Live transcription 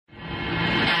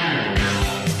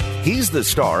He's the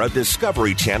star of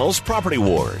Discovery Channel's Property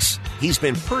Wars. He's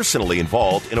been personally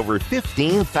involved in over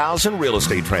 15,000 real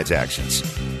estate transactions.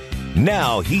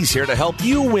 Now he's here to help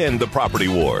you win the property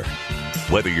war.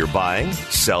 Whether you're buying,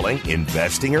 selling,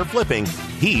 investing, or flipping,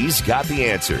 he's got the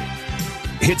answer.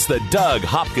 It's the Doug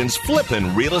Hopkins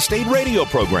Flippin' Real Estate Radio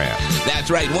Program.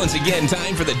 That's right. Once again,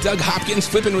 time for the Doug Hopkins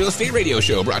Flippin' Real Estate Radio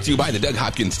Show, brought to you by the Doug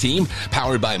Hopkins team,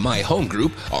 powered by My Home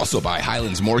Group, also by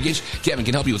Highlands Mortgage. Kevin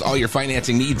can help you with all your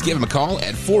financing needs. Give him a call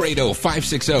at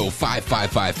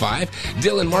 480-560-5555.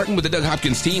 Dylan Martin with the Doug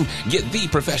Hopkins team. Get the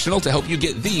professional to help you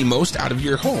get the most out of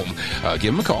your home.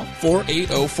 Give him a call,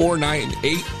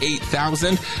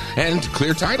 480-498-8000, and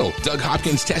clear title. Doug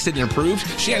Hopkins, tested and approved.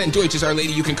 Shannon Deutsch is our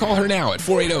lady. You can call her now at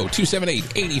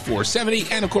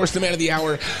 480-278-8470. And, of course, the man of the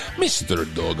hour,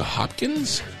 Mr. Doug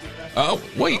Hopkins. Oh,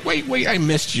 wait. I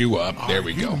messed you up. There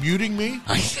we go. You muting me?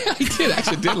 I did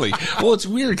accidentally. Well, it's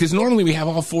weird because normally we have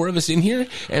all four of us in here,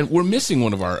 and we're missing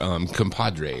one of our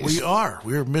compadres. We are.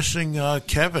 We're missing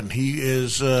Kevin. He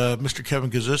is Mr.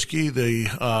 Kevin Kosisky, the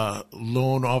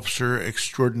loan officer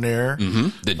extraordinaire.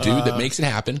 Mm-hmm. The dude that makes it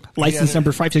happen. License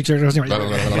number 560.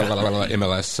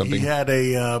 MLS something. He had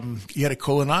a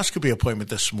colonoscopy appointment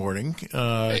this morning.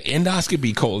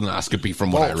 Endoscopy, colonoscopy,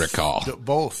 from what I recall.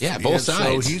 Both. Yeah, both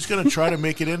sides. So he's going to try to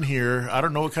make it in here. I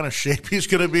don't know what kind of shape he's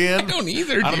going to be in. I don't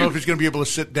either. I don't know if he's going to be able to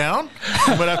sit down.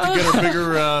 We might have to get a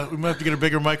bigger. We might have to get a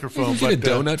bigger microphone. Get a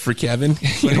donut for Kevin.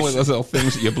 You know, one of those little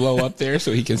things that you blow up there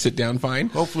so he can sit down fine.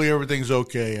 Hopefully everything's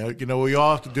okay. We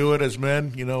all have to do it as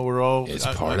men. We're all. It's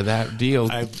part of that deal.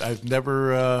 I've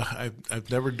never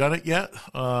done it yet.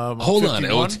 Hold on.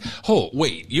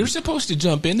 Wait. You're supposed to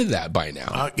jump into that by now.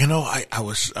 I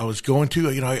was going to.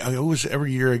 I always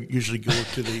every year I usually go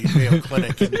to the Mayo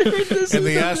Clinic. And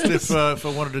they asked if I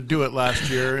wanted to do it last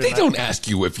year. They don't ask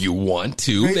you if you want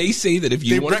to. They say that if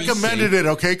you want to. They recommended it,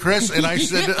 okay, Chris? And I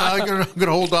said, I'm going to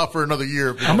hold off for another year.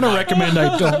 I'm going to recommend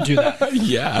I don't do that.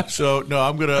 Yeah. So no,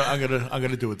 I'm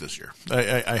gonna do it this year.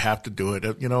 I have to do it.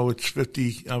 It's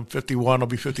 50. I'm 51. I'll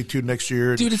be 52 next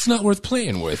year. Dude, it's not worth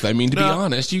playing with. I mean, to be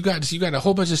honest, you got a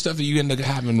whole bunch of stuff that you end up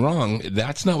having wrong.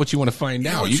 That's not what you want to find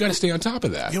out. You got to stay on top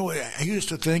of that. I used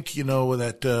to think,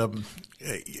 that.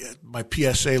 My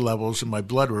PSA levels in my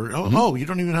blood were, you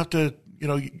don't even have to,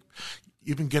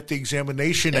 even get the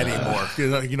examination anymore.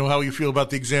 You know how you feel about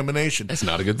the examination. That's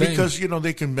not a good thing. Because,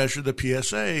 they can measure the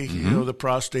PSA, the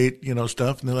prostate,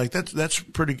 stuff. And they're like, that's a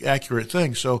pretty accurate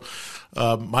thing. So,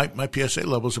 my PSA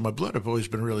levels in my blood have always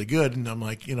been really good. And I'm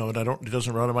like, and it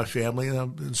doesn't run in my family.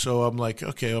 And so I'm like,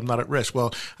 okay, I'm not at risk.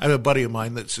 Well, I have a buddy of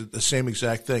mine that's the same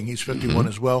exact thing. He's 51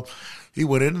 as well. He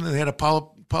went in and they had a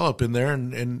polyp in there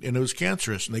and it was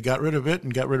cancerous, and they got rid of it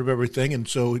and got rid of everything. And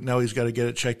so now he's got to get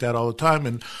it checked out all the time.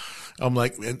 And I'm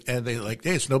like, and they like,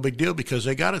 hey, it's no big deal because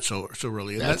they got it so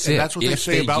early. And that's what they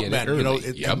say about men, and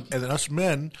us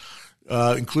men,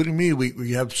 including me,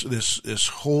 we have this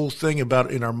whole thing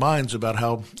in our minds about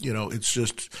how, it's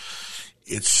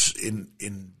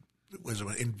was it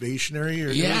invasionary?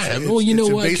 Or you know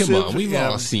what? Come on, we've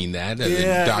all seen that.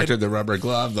 Doctor the rubber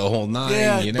glove, the whole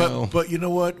nine. But you know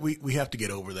what? We have to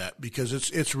get over that because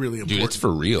it's really important. Dude, it's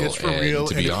for real. It's for real.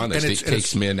 To be honest, it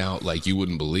takes men out like you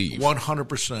wouldn't believe.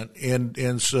 100%.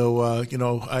 And so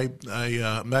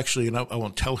I'm actually, and I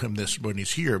won't tell him this when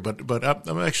he's here, but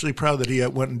I'm actually proud that he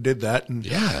went and did that.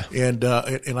 And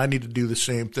I need to do the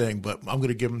same thing. But I'm going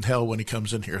to give him hell when he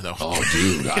comes in here, though. Oh,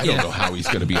 dude, I don't know how he's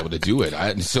going to be able to do it.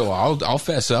 I'll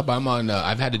fess up. I'm on.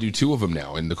 I've had to do 2 of them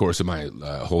now in the course of my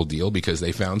whole deal because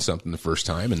they found something the first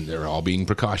time, and they're all being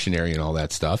precautionary and all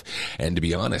that stuff. And to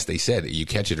be honest, they said you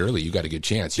catch it early, you got a good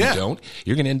chance. You don't,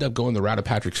 you're going to end up going the route of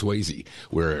Patrick Swayze,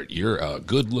 where you're a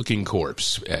good-looking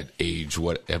corpse at age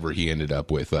whatever he ended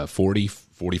up with, 40.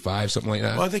 45, something like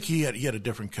that. Well, I think he had a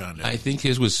different kind. I think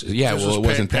his was, it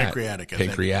wasn't pancreatic.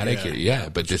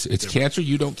 Pancreatic, but it's cancer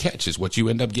you don't catch is what you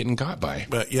end up getting caught by.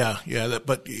 But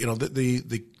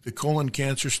the colon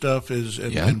cancer stuff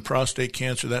and prostate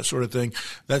cancer, that sort of thing,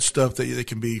 that's stuff that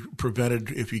can be prevented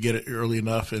if you get it early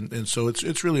enough, and so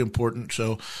it's really important.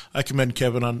 So I commend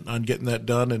Kevin on getting that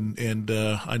done, and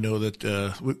I know that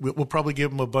we'll probably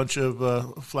give him a bunch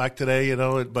of flack today,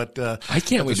 but I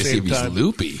can't wait to see if he's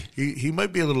loopy. He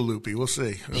might be a little loopy. We'll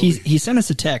see. He sent us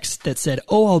a text that said,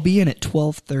 I'll be in at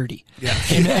 12:30. Yeah.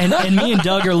 And me and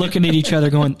Doug are looking at each other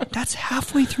going, that's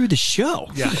halfway through the show.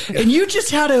 Yeah. And you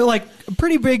just had a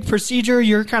pretty big procedure.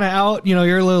 You're kind of out,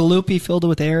 you're a little loopy, filled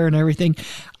with air and everything.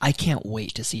 I can't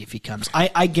wait to see if he comes.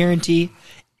 I guarantee.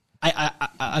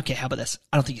 Okay, how about this?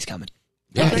 I don't think he's coming.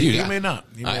 Yeah, dude. He may not.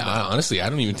 Honestly, I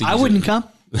don't even think I wouldn't come.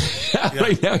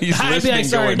 Right now he's I'd be listening. like,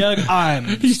 sorry, going, Doug,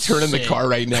 he's turning sick. the car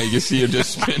right now. You can see him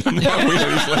just spinning that wheel.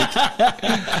 He's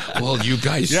like, well, you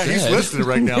guys Yeah, said. he's listening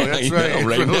right now. That's right.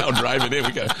 Right now, driving in.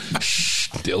 We got, shh,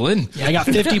 Dylan. Yeah, I got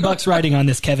 $50 riding on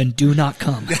this, Kevin. Do not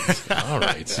come. All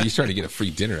right. So he's trying to get a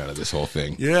free dinner out of this whole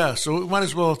thing. Yeah, so we might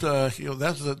as well,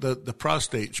 that's the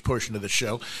prostate portion of the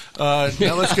show.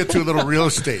 Now let's get to a little real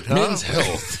estate, huh? Men's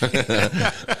health.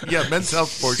 Yeah, men's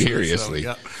health portion. Seriously.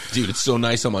 Of the show, yeah. Dude, it's so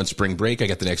nice. I'm on spring break. I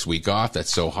got the next week off.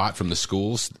 That's so hot from the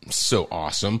schools. So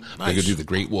awesome. I'm going to do the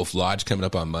Great Wolf Lodge coming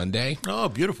up on Monday. Oh,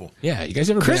 beautiful. Yeah, you guys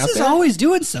ever Chris been out is there? always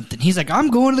doing something. He's like, I'm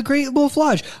going to the Great Wolf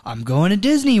Lodge. I'm going to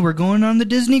Disney. We're going on the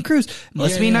Disney cruise.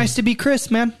 Must be nice to be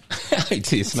Chris, man.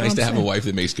 It's nice to have a wife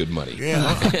that makes good money.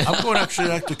 Yeah, I'm going actually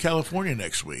back to California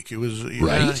next week. It was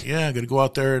Right? Yeah, I'm going to go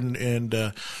out there and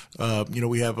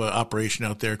we have an operation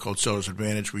out there called Sellers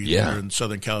Advantage. We're in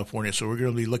Southern California, so we're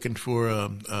going to be looking for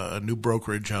a new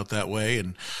brokerage out that way,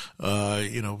 and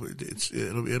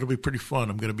it'll be pretty fun.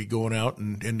 I'm going to be going out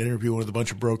and interviewing with a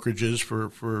bunch of brokerages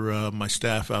for my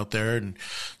staff out there, and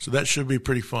so that should be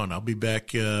pretty fun. I'll be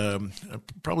back. I'll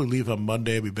probably leave on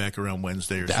Monday. I'll be back around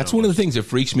Wednesday or so. That's one of the things that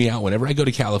freaks me out. Whenever I go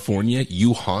to California,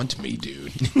 you haunt me,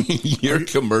 dude. Your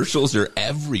commercials are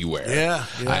everywhere. Yeah.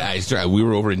 We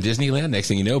were over in Disneyland. Next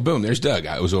thing you know, boom, there's Doug.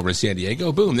 I was over in San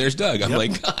Diego. Boom, there's Doug. I'm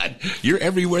like, God, you're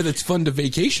everywhere that's fun to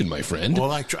vacation, my friend.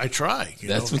 Well, I try.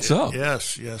 That's what's up.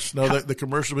 Yes. No, the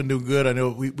commercials have been doing good. I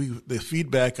know the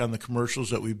feedback on the commercials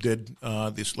that we did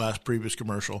this previous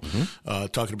commercial,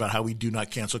 talking about how we do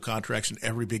not cancel contracts, and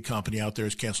every big company out there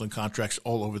is canceling contracts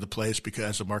all over the place because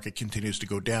as the market continues to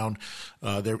go down,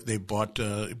 they bought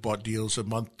deals a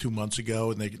month, 2 months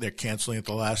ago, and they're canceling at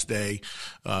the last day,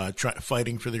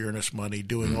 fighting for their earnest money,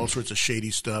 doing all sorts of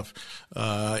shady stuff,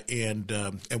 and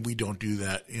we don't do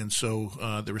that. And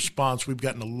so the response, we've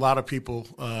gotten a lot of people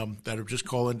that have just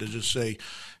called in to just say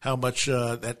how much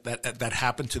that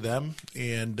happened to them,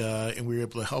 and we were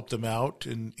able to help them out,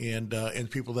 and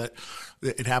people that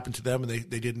it happened to them and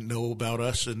they didn't know about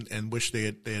us and wish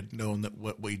they had known that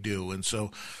what we do. And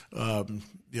so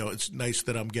it's nice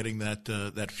that I'm getting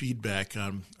that feedback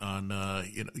on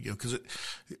because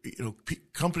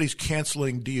companies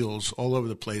canceling deals all over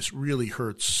the place really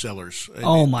hurts sellers.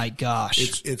 My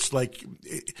gosh, it's like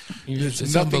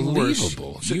it's nothing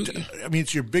unbelievable. worse.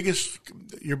 It's your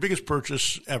biggest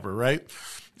purchase ever, right?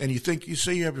 And you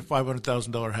say you have your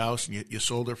 $500,000 house and you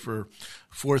sold it for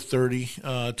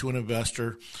 $430 to an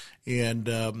investor, and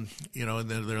and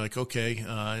then they're like, okay,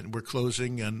 we're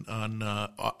closing on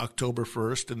October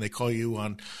 1st, and they call you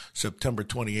on September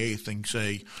 28th and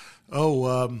say,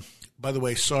 by the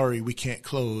way, sorry, we can't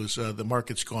close. The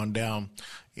market's gone down,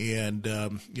 and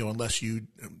unless you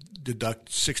deduct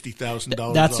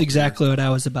 $60,000. That's exactly what I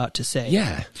was about to say.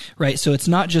 Yeah. Right. So it's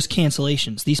not just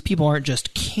cancellations. These people aren't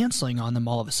just canceling on them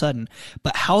all of a sudden,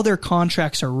 but how their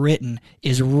contracts are written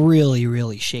is really,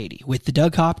 really shady. With the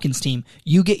Doug Hopkins team,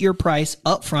 you get your price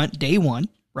up front day one.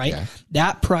 Right? Yeah.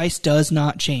 That price does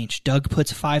not change. Doug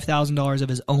puts $5,000 of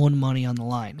his own money on the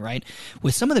line, right?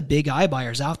 With some of the big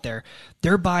iBuyers out there,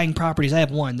 they're buying properties. I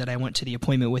have one that I went to the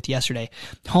appointment with yesterday.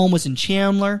 Home was in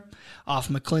Chandler off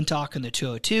McClintock in the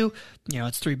 202.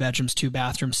 It's 3 bedrooms, 2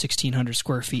 bathrooms, 1,600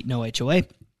 square feet, no HOA.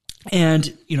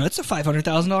 And, it's a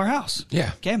 $500,000 house.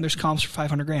 Yeah. Okay. There's comps for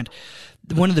 $500,000.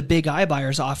 One of the big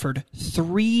iBuyers offered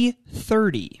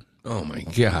 $330,000. Oh my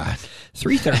God.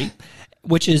 $330,000.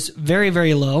 Which is very,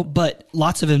 very low, but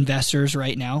lots of investors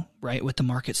right now, right, with the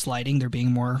market sliding, they're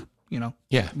being more,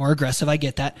 more aggressive. I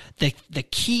get that. The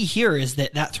key here is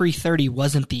that $330,000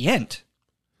 wasn't the end,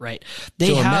 right?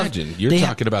 Imagine you're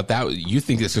talking about that. You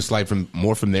think it's a slide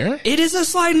more from there? It is a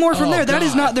slide more from there. That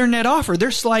is not their net offer. They're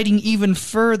sliding even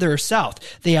further south.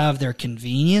 They have their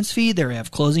convenience fee, they have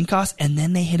closing costs, and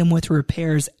then they hit them with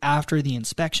repairs after the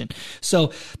inspection.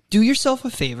 So do yourself a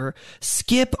favor,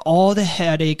 skip all the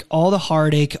headache, all the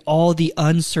heartache, all the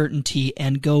uncertainty,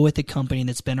 and go with a company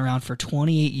that's been around for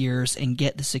 28 years and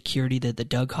get the security that the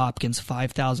Doug Hopkins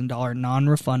 $5,000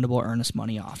 non-refundable earnest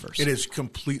money offers. It is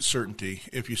complete certainty.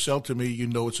 If you sell to me,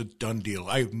 it's a done deal.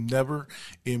 I have never,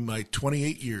 in my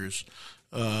 28 years,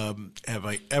 have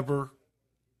I ever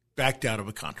backed out of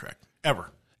a contract.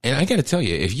 Ever. And I got to tell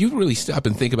you, if you really stop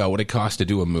and think about what it costs to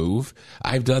do a move,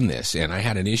 I've done this, and I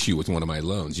had an issue with one of my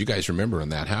loans. You guys remember on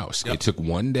that house. Yep. It took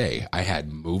one day. I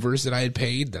had movers that I had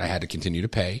paid that I had to continue to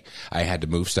pay. I had to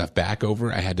move stuff back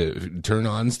over. I had to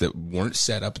turn-ons that weren't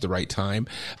set up at the right time.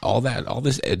 All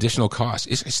this additional cost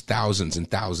is thousands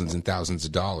and thousands and thousands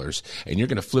of dollars. And you're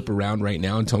going to flip around right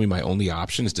now and tell me my only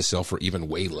option is to sell for even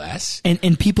way less?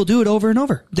 And people do it over and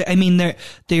over. They're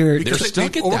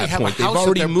stuck at that point. They've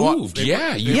already moved.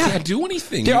 You They can't do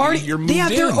anything. They're already, You're moved they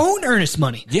have in. their own earnest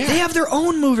money. Yeah. They have their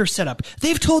own mover set up.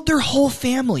 They've told their whole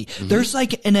family. Mm-hmm. There's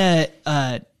like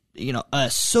a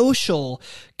social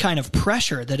kind of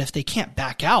pressure that if they can't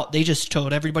back out, they just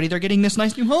told everybody they're getting this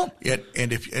nice new home. Yeah,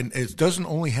 and it doesn't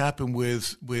only happen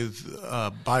with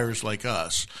buyers like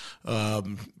us.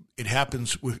 It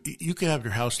happens with, you can have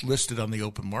your house listed on the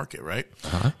open market, right?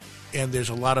 Uh-huh. And there's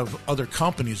a lot of other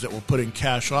companies that will put in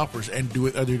cash offers and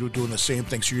they're doing the same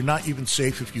thing. So you're not even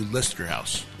safe if you list your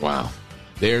house. Wow.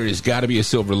 There has got to be a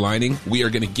silver lining. We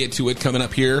are going to get to it coming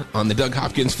up here on the Doug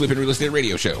Hopkins Flippin' Real Estate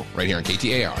Radio Show right here on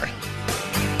KTAR.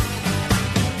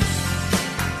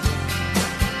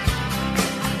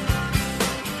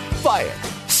 Buy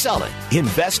it, sell it,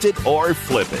 invest it, or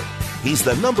flip it. He's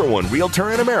the #1 realtor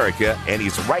in America, and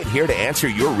he's right here to answer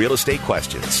your real estate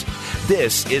questions.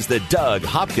 This is the Doug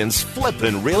Hopkins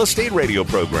Flippin' Real Estate Radio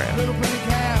Program. Little pretty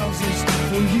houses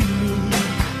for you.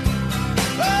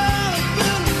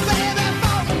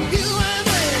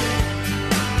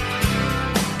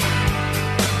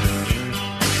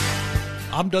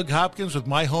 I'm Doug Hopkins with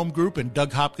My Home Group and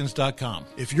DougHopkins.com.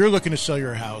 If you're looking to sell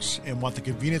your house and want the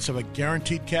convenience of a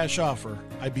guaranteed cash offer,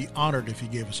 I'd be honored if you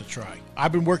gave us a try.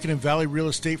 I've been working in Valley real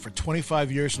estate for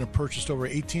 25 years and have purchased over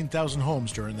 18,000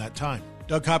 homes during that time.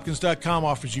 DougHopkins.com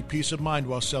offers you peace of mind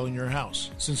while selling your house.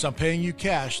 Since I'm paying you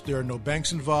cash, there are no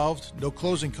banks involved, no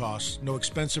closing costs, no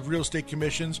expensive real estate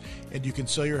commissions, and you can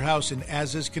sell your house in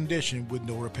as-is condition with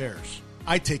no repairs.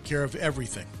 I take care of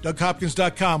everything.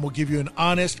 DougHopkins.com will give you an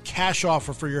honest cash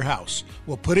offer for your house.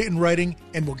 We'll put it in writing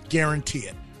and we'll guarantee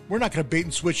it. We're not going to bait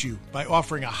and switch you by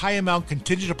offering a high amount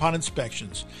contingent upon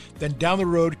inspections. Then down the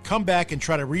road, come back and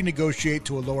try to renegotiate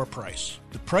to a lower price.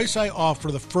 The price I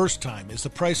offer the first time is the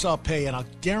price I'll pay, and I'll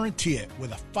guarantee it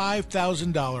with a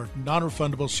 $5,000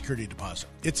 non-refundable security deposit.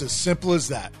 It's as simple as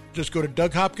that. Just go to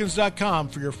DougHopkins.com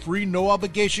for your free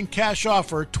no-obligation cash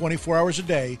offer 24 hours a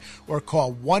day, or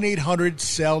call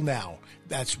 1-800-SELL-NOW.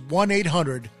 That's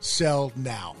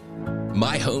 1-800-SELL-NOW.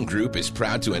 My Home Group is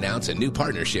proud to announce a new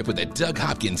partnership with the Doug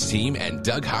Hopkins team and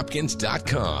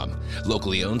DougHopkins.com.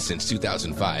 Locally owned since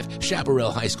 2005,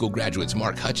 Chaparral High School graduates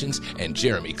Mark Hutchins and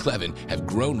Jeremy Clevin have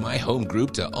grown My Home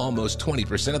Group to almost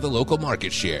 20% of the local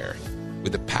market share.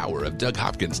 With the power of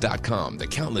DougHopkins.com, the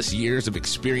countless years of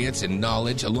experience and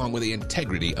knowledge, along with the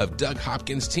integrity of Doug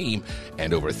Hopkins' team,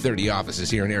 and over 30 offices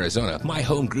here in Arizona, My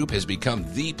Home Group has become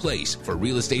the place for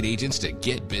real estate agents to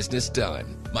get business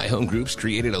done. My Home Group's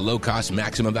created a low-cost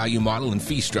maximum value model and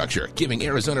fee structure, giving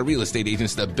Arizona real estate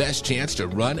agents the best chance to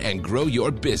run and grow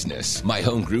your business. My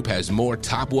Home Group has more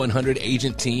top 100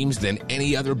 agent teams than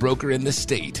any other broker in the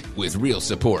state. With real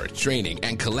support, training,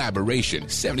 and collaboration,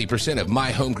 70% of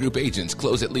My Home Group agents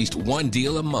close at least one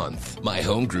deal a month. My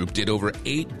Home Group did over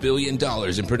 $8 billion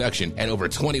in production and over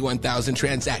 21,000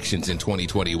 transactions in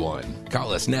 2021.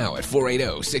 Call us now at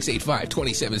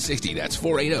 480-685-2760. That's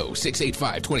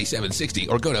 480-685-2760,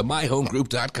 or go to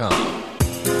myhomegroup.com.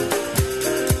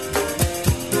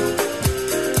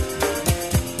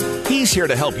 He's here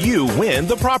to help you win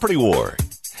the property war.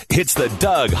 It's the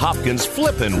Doug Hopkins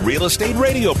Flippin' Real Estate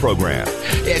Radio Program.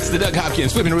 It's the Doug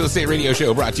Hopkins Flippin' Real Estate Radio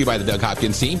Show, brought to you by the Doug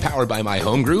Hopkins team, powered by My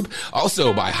Home Group,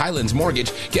 also by Highlands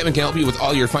Mortgage. Kevin can help you with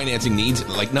all your financing needs,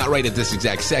 like not right at this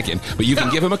exact second, but you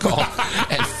can give him a call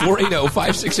at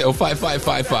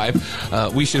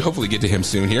 480-560-5555. We should hopefully get to him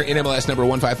soon here. NMLS number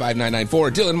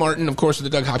 155994. Dylan Martin, of course,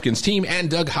 with the Doug Hopkins team, and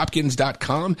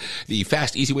DougHopkins.com. The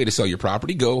fast, easy way to sell your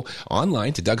property. Go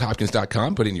online to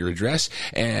DougHopkins.com, put in your address,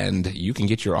 and you can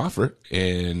get your offer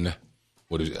in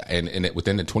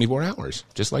within the 24 hours,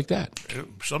 just like that.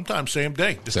 Sometimes same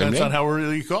day. Depends on how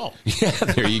early you call. Yeah,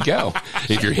 there you go.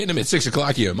 If you're hitting them at 6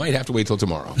 o'clock, you might have to wait till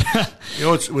tomorrow. You know,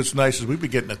 what's nice is we've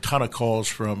been getting a ton of calls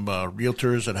from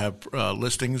realtors that have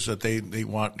listings that they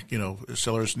want,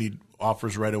 sellers need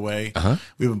offers right away. Uh-huh.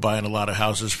 We've been buying a lot of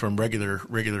houses from regular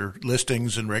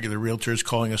listings and regular realtors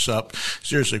calling us up.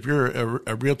 Seriously, if you're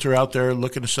a realtor out there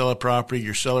looking to sell a property,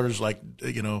 your seller is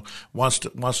wants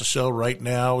to sell right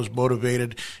now, is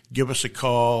motivated, give us a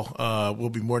call. We'll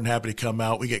be more than happy to come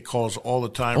out. We get calls all the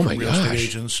time from real estate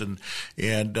agents, and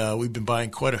we've been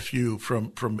buying quite a few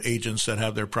from agents that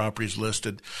have their properties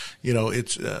listed.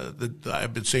 It's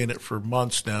I've been saying it for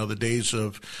months now. The days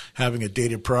of having a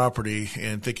dated property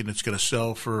and thinking it's going going to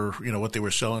sell for, what they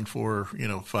were selling for,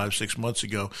 5-6 months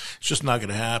ago. It's just not going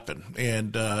to happen.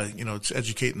 And, it's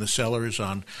educating the sellers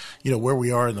on, where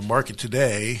we are in the market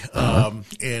today,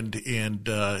 and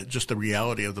just the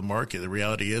reality of the market. The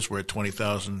reality is we're at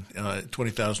 20,000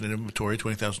 in inventory,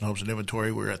 20,000 homes in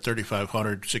inventory. We were at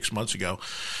 3,500 6 months ago.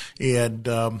 And,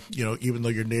 even though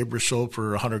your neighbor sold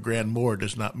for $100,000 more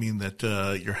does not mean that,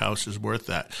 your house is worth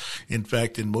that. In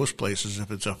fact, in most places,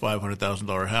 if it's a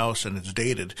 $500,000 house and it's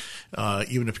dated,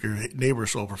 even if your neighbor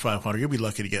sold for $500,000, you'll be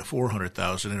lucky to get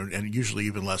 $400,000, and usually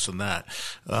even less than that.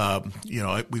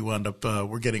 We wound up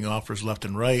we're getting offers left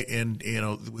and right, and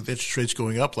with interest rates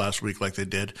going up last week like they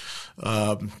did,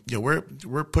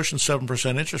 we're pushing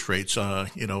 7% interest rates,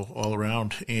 all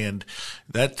around, and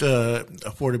that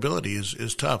affordability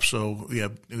is tough. So we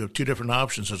have two different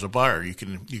options as a buyer. You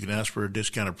can ask for a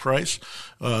discounted price,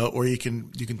 or you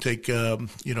can take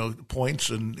points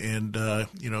and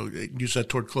use that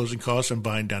toward closing costs and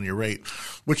buying down your rate,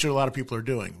 which a lot of people are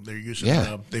doing. They're using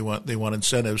they want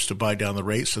incentives to buy down the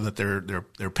rate so that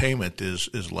their payment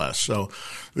is less. So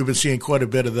we've been seeing quite a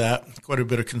bit of that, quite a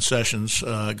bit of concessions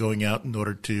going out in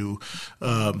order to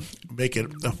make it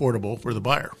affordable for the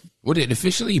buyer. Would it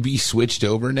officially be switched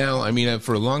over now? I mean,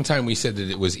 for a long time we said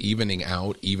that it was evening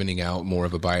out, more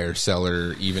of a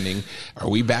buyer-seller evening. Are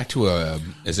we back to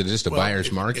is it just a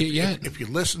buyer's market yet? If you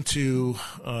listen to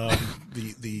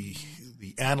the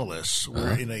analysts,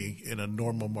 we're in a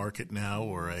normal market now,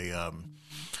 or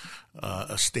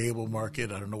a stable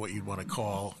market. I don't know what you'd want to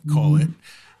call it.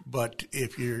 But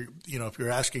if you're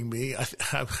asking me,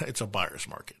 it's a buyer's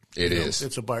market.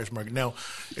 It's a buyer's market. Now,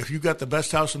 if you got the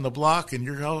best house in the block and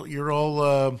you're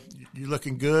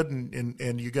looking good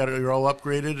and you're all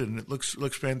upgraded and it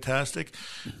looks fantastic,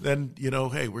 then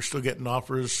hey, we're still getting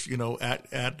offers at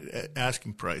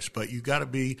asking price. But you got to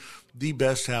be the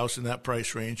best house in that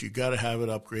price range. You got to have it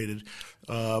upgraded,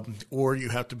 or you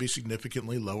have to be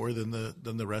significantly lower than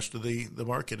the rest of the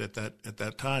market at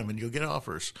that time, and you'll get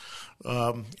offers.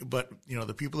 But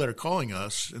the people that are calling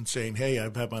us and saying, "Hey,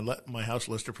 I've had my house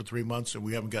listed for 3 months and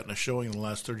we haven't gotten a showing in the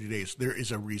last 30 days," there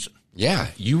is a reason. Yeah,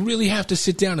 you really have to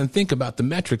sit down and think about the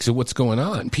metrics of what's going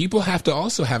on. People have to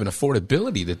also have an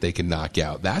affordability that they can knock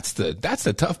out. That's the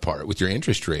tough part with your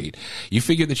interest rate. You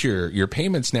figure that your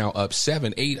payment's now up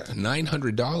 $700, $800,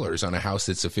 $900 on a house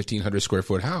that's a 1,500 square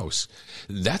foot house.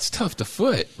 That's tough to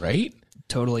foot, right?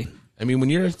 Totally. I mean, when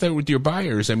you're there with your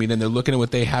buyers, and they're looking at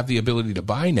what they have the ability to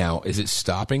buy now, is it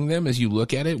stopping them as you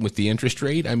look at it with the interest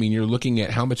rate? I mean, you're looking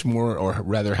at how much more, or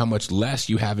rather how much less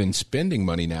you have in spending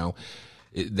money now.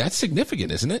 That's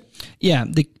significant, isn't it? Yeah,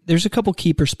 there's a couple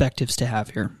key perspectives to have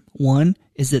here. One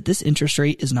is that this interest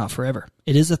rate is not forever.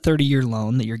 It is a 30-year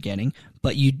loan that you're getting,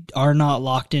 but you are not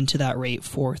locked into that rate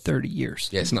for 30 years.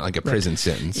 Yeah, it's not like a prison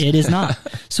sentence. It is not.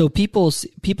 So people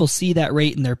see that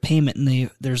rate in their payment, and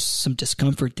there's some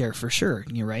discomfort there for sure.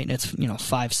 You're right. It's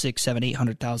 $500,000,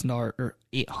 $600,000, $700,000, $800 or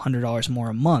 $800 more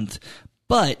a month.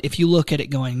 But if you look at it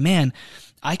going, man,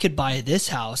 I could buy this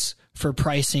house for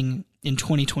pricing in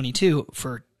 2022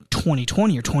 for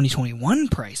 2020 or 2021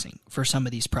 pricing for some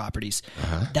of these properties.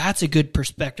 That's a good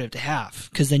perspective to have,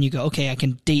 because then you go, okay, I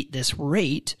can date this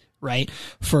rate, right,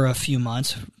 for a few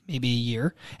months, maybe a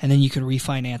year, and then you can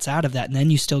refinance out of that, and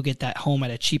then you still get that home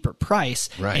at a cheaper price,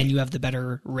 right, and you have the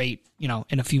better rate,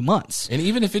 in a few months. And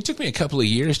even if it took me a couple of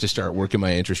years to start working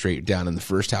my interest rate down in the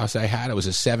first house I had, it was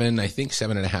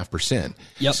 7.5%.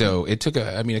 Yep. So it took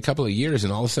a couple of years,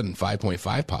 and all of a sudden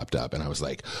 5.5 popped up, and I was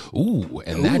like, ooh,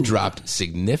 and that dropped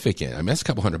significant. That's a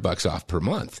couple $100 off per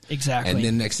month. Exactly. And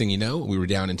then next thing you know, we were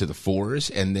down into the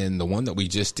 4s, and then the one that we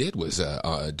just did was,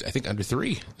 I think, under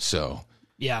 3. So.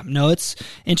 Yeah, no, it's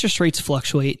interest rates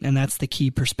fluctuate, and that's the key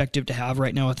perspective to have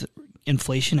right now with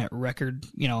inflation at record,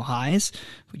 highs.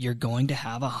 You're going to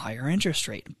have a higher interest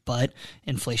rate, but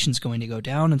inflation's going to go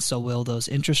down, and so will those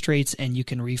interest rates, and you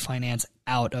can refinance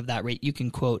out of that rate. You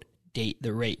can quote date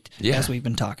the rate, as we've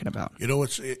been talking about. It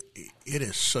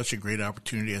is such a great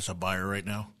opportunity as a buyer right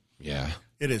now. Yeah.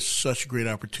 It is such a great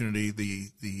opportunity.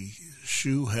 The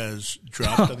shoe has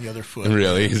dropped on the other foot.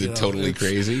 Really? Is it totally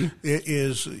crazy? It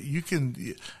is.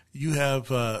 You have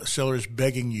sellers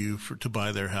begging you to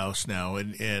buy their house now,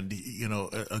 and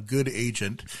a good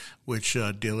agent, which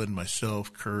Dylan,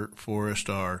 myself, Kurt, Forrest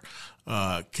are,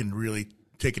 can really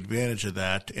take advantage of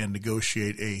that and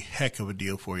negotiate a heck of a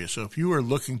deal for you. So if you are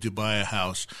looking to buy a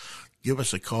house, give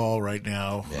us a call right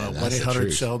now,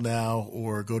 1-800-SELL-NOW,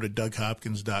 or go to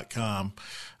DougHopkins.com,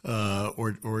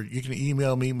 or you can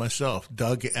email me myself,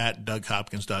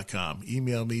 Doug@DougHopkins.com.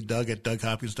 Email me,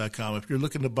 Doug@DougHopkins.com. If you're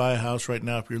looking to buy a house right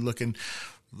now,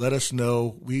 let us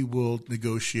know. We will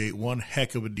negotiate one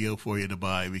heck of a deal for you to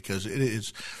buy, because it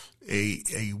is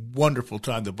a wonderful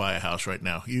time to buy a house right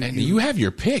now. You have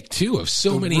your pick too of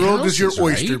so many houses. The world is your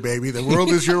oyster, right? baby. The world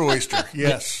is your oyster.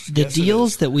 Yes. The Yes,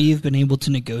 deals that we've been able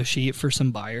to negotiate for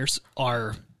some buyers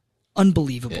are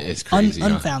unbelievable. It's crazy,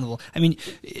 unfathomable. I mean,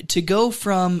 to go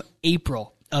from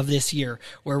April of this year,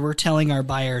 where we're telling our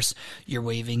buyers, you're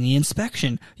waiving the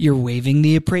inspection, you're waiving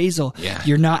the appraisal,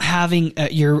 you're not having,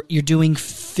 you're doing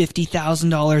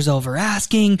 $50,000 over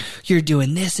asking, you're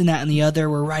doing this and that and the other.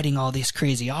 We're writing all these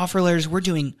crazy offer letters. We're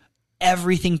doing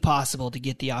everything possible to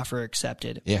get the offer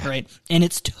accepted, right? And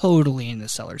it's totally in the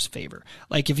seller's favor.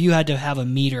 Like if you had to have a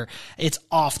meter, it's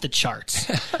off the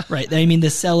charts, right? I mean, the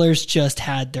sellers just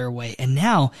had their way. And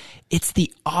now it's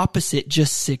the opposite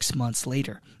just 6 months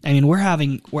later. I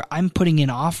mean, I'm putting in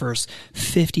offers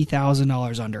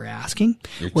 $50,000 under asking.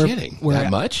 You're kidding? That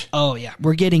much? Oh yeah.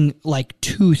 We're getting like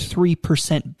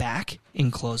 2-3% back in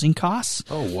closing costs.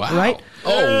 Oh wow. Right?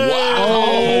 Oh wow.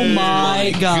 Oh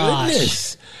my gosh.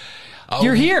 Goodness. Oh,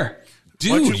 you're here.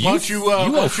 Dude, why don't you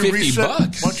have $50. Why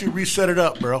don't you reset it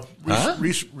up, bro?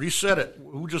 Reset it.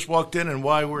 Who just walked in and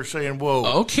why we're saying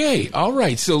whoa? Okay, all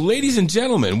right. So, ladies and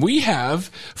gentlemen, we have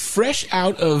fresh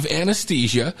out of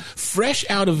anesthesia, fresh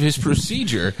out of his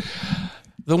procedure,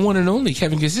 the one and only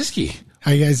Kevin Kosisky.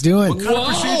 How you guys doing? What kind of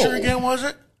procedure again was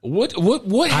it? What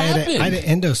happened? I had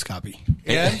an endoscopy.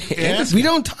 And? We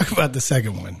don't talk about the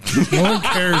second one. No one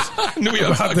cares We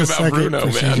don't talk about the about second Bruno,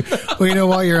 procedure. man. Well,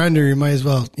 while you're under, you might as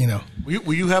well,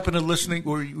 Were you happen to listening?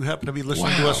 Were you happen to be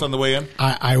listening to us on the way in?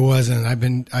 I wasn't. I've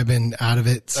been out of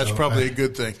it. That's so probably a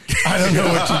good thing. I don't know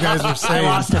what you guys were I saying.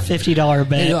 lost a $50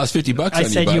 bet. Hey, you lost $50 I on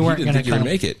said you, you bud. weren't didn't going think to you were come.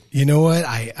 make it. You know what?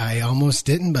 I almost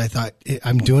didn't, but I thought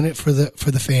I'm doing it for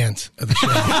the fans of the show.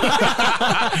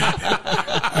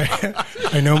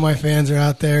 I know my fans are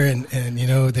out there, and I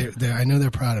know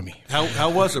they're proud of me. How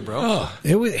was it, bro? Oh.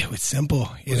 It was simple.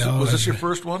 Was this your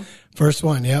first one? First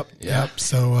one? Yep.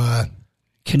 So.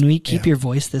 Can we keep your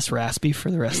voice this raspy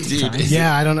for the rest of the time?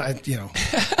 Yeah, I don't know.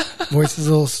 Voice is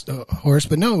a little hoarse,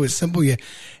 but no, it was simple. Yeah,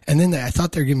 and then I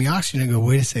thought they were giving me oxygen. I go,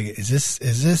 wait a second, is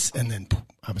this? And then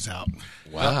I was out.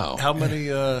 Wow. How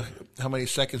many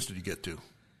seconds did you get to?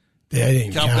 I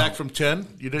didn't count back from 10.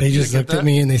 They just looked at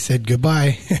me and they said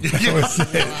goodbye. That was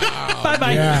it. Bye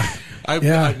bye. Yeah,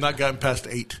 I've not gotten past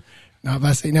 8. Not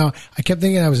past 8. No, I kept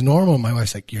thinking I was normal. My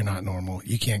wife's like, "You're not normal.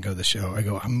 You can't go to the show." I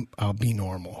go, "I'll be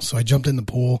normal." So I jumped in the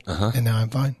pool, and now I'm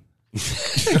fine. You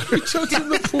jumped in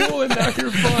the pool and now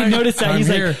you're fine. Notice that I'm he's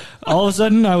here. like, all of a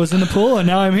sudden I was in the pool and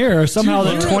now I'm here. Or somehow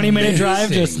Dude, the you're 20-minute drive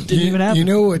amazing. just didn't even happen. You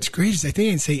know what's great is I think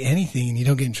I didn't say anything and you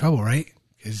don't get in trouble, right?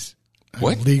 Because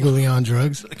What? I'm legally on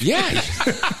drugs. Yeah. I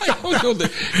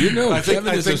think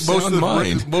Kevin is a sound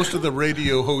mind. most of the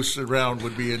radio hosts around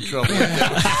would be in trouble.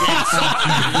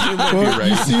 Well,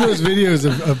 you see those videos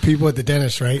of people at the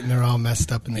dentist, right? And they're all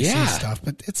messed up and they see stuff,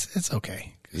 but it's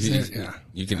okay. Yeah.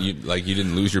 You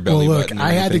didn't lose your belly Well, look, button. or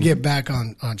I had to anything? get back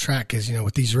on track because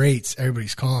with these rates,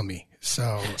 everybody's calling me.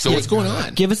 So what's going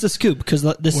on? Give us a scoop because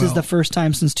this is the first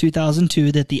time since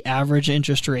 2002 that the average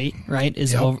interest rate, right,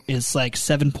 is like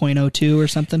 7.02 or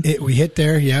something. We hit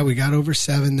there. Yeah, we got over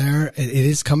 7 there. It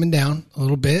is coming down a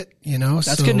little bit,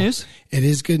 That's good news. It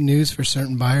is good news for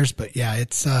certain buyers, but yeah,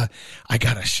 it's, I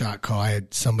got a shock call. I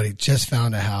had somebody just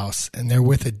found a house and they're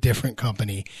with a different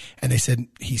company and they said,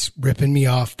 he's ripping me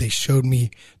off. They showed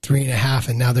me 3.5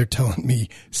 and now they're telling me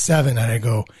 7. And I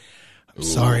go,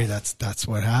 sorry, that's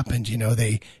what happened.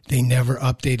 They never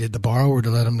updated the borrower to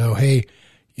let them know, hey,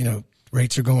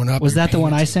 rates are going up. Was that the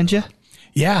one I sent you?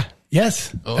 Yeah.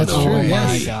 Yes. Oh, that's no. true. Oh,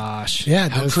 Yes. my gosh. Yeah.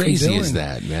 How crazy is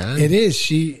that, man? It is.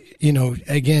 She,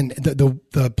 again,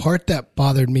 the part that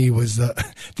bothered me was the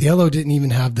LO didn't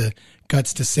even have the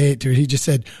guts to say it to her. He just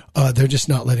said, they're just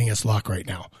not letting us lock right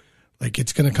now. Like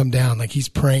it's going to come down. Like he's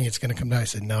praying it's going to come down. I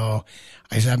said, no,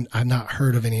 I've not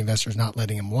heard of any investors not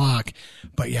letting him lock,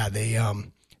 but yeah,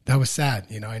 that was sad.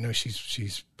 I know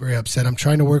she's very upset. I'm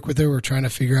trying to work with her. We're trying to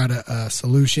figure out a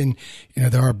solution.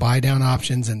 There are buy down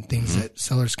options and things that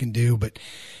sellers can do, but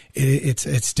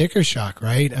it's sticker shock,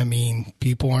 right? I mean,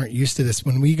 people aren't used to this.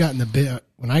 When I got in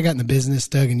the business,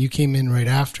 Doug, and you came in right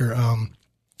after,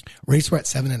 rates were at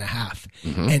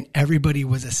 7.5 and everybody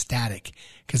was ecstatic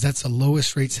because that's the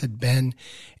lowest rates had been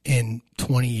in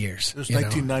 20 years. It was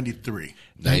 1993.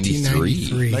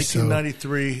 1993.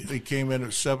 1993, they came in at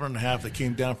 7.5. They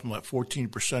came down from like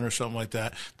 14% or something like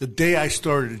that. The day I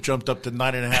started, it jumped up to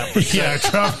 9.5%.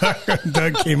 Yeah,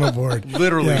 Doug came aboard.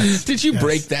 Literally. Yes. Did you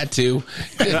break that too?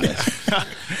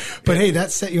 But hey,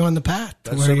 that set you on the path.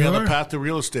 That set me on the path to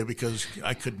real estate because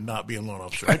I could not be a loan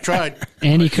officer. I tried.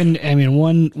 And he couldn't. I mean,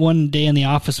 one one day in the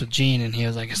office with Gene, and he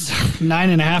was like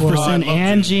 9.5%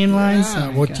 and Gene lines.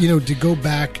 Well, to go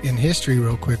back in history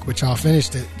real quick, which I'll finish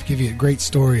to give you a great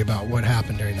story about what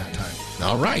happened during that time.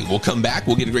 All right, we'll come back.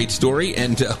 We'll get a great story,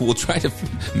 and we'll try to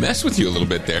mess with you a little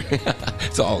bit there.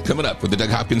 It's all coming up with the Doug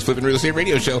Hopkins Flippin' Real Estate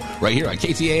Radio Show right here on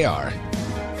KTAR.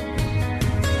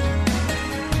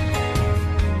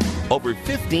 Over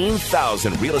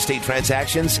 15,000 real estate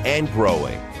transactions and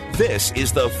growing. This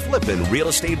is the Flippin' Real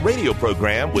Estate Radio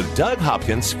program with Doug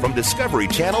Hopkins from Discovery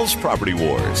Channel's Property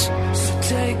Wars. So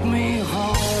take me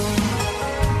home.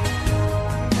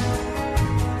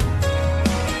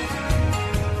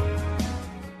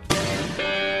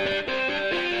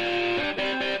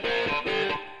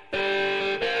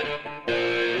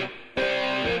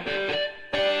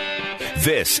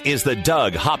 This is the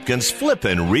Doug Hopkins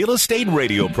Flippin' Real Estate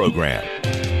Radio program.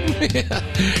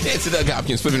 It's the Doug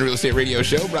Hopkins Flippin' Real Estate Radio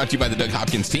Show, brought to you by the Doug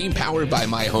Hopkins team, powered by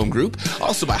My Home Group,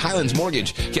 also by Highlands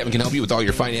Mortgage. Kevin can help you with all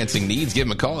your financing needs. Give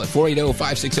him a call at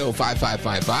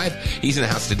 480-560-5555. He's in the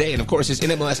house today, and of course, his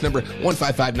NMLS number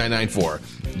 155994.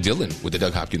 Dylan with the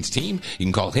Doug Hopkins team. You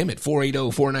can call him at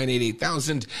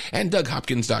 480-498-8000 and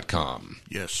DougHopkins.com.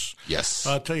 Yes. Yes.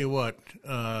 I'll tell you what.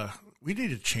 We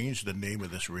need to change the name of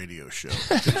this radio show.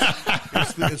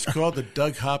 It's called the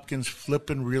Doug Hopkins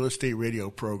Flippin' Real Estate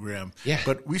Radio program. Yeah.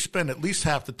 But we spend at least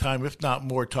half the time, if not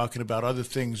more, talking about other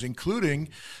things, including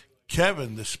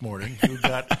Kevin this morning, who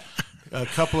got a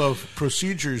couple of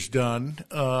procedures done,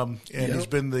 and he's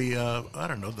been the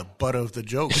the butt of the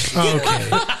jokes. Okay.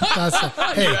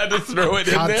 Hey, you had to throw it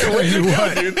in I'll there. tell you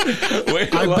what. I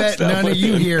bet that none one. of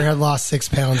you here have lost 6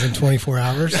 pounds in 24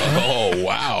 hours. Huh? Oh,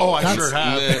 wow. Oh, I sure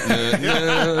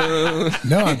have.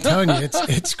 No, I'm telling you,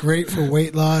 it's great for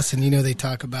weight loss, and they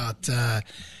talk about the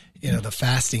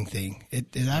fasting thing. It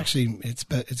actually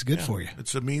it's good for you.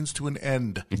 It's a means to an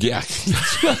end. Yeah.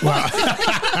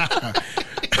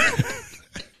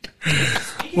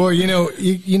 Well,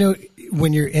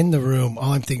 when you're in the room,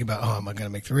 all I'm thinking about, am I going to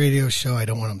make the radio show? I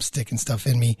don't want them sticking stuff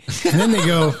in me. And then they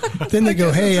go,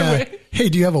 hey,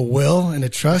 do you have a will and a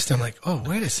trust? I'm like, oh,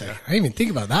 wait a second. I didn't even think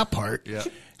about that part. Yeah.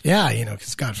 Yeah,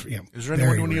 because God, Is there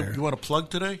anyone you want to plug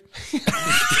today?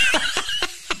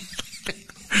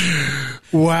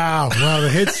 Wow, the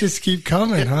hits just keep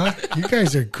coming, huh? You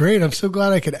guys are great. I'm so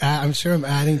glad I could add. I'm sure I'm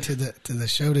adding to the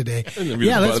show today.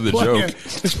 Yeah, let's plug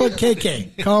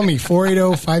KK. Call me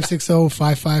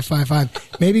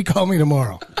 480-560-5555. Maybe call me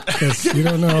tomorrow, because you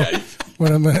don't know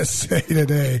what I'm going to say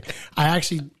today. I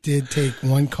actually did take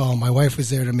one call. My wife was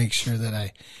there to make sure that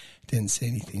I didn't say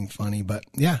anything funny, but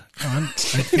yeah,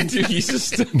 Dude,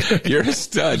 you're a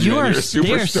stud. You're a They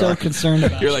superstar. are so concerned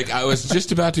about You're like, I was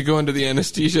just about to go into the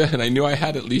anesthesia, and I knew I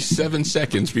had at least 7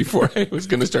 seconds before I was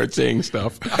going to start saying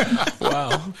stuff.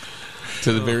 Wow.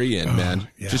 To the very end, man.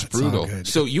 Yeah, just it's all brutal. good.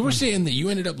 So you were saying that you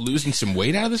ended up losing some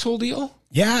weight out of this whole deal?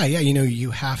 Yeah.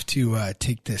 You have to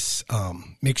take this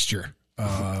mixture.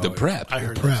 The prep. I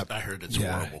heard it's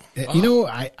horrible.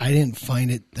 I didn't find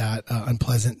it that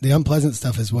unpleasant. The unpleasant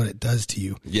stuff is what it does to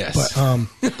you. Yes.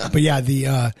 But yeah,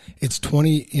 it's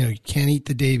 20, you can't eat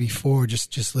the day before,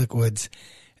 just liquids.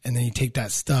 And then you take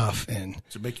that stuff and.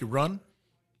 Does it make you run?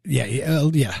 Yeah.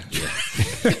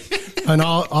 On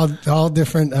all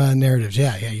different narratives.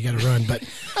 Yeah. You got to run.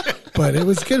 But it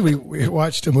was good. We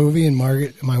watched a movie and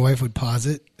my wife would pause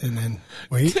it and then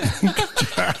wait.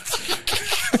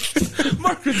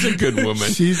 Margaret's a good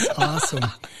woman. She's awesome.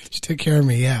 She took care of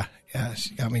me. Yeah.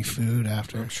 She got me food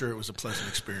after. I'm sure it was a pleasant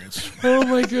experience. Oh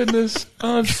my goodness.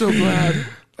 I'm so glad.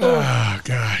 Oh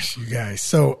gosh, you guys.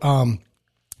 So,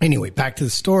 anyway, back to the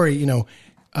story.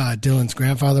 Dylan's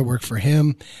grandfather worked for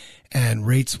him, and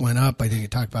rates went up. I think I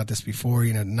talked about this before.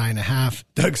 9.5.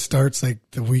 Doug starts like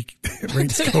the week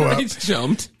rates go up. Rates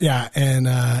jumped. Yeah, and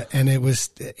it was.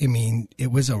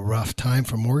 It was a rough time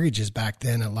for mortgages back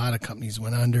then. A lot of companies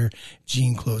went under.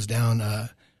 Gene closed down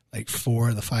like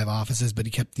 4 of the 5 offices, but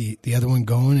he kept the other one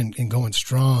going and going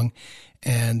strong.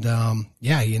 And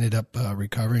he ended up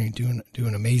recovering and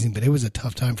doing amazing. But it was a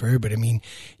tough time for everybody.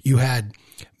 You had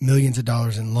millions of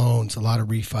dollars in loans, a lot of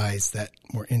refis that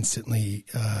were instantly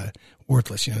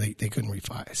worthless. They couldn't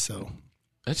refi. So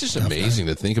that's just amazing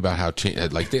to think about how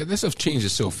this stuff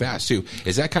changes so fast too.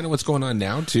 Is that kind of what's going on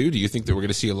now too? Do you think that we're going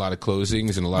to see a lot of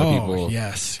closings and a lot of people?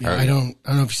 Yes. Yeah, I don't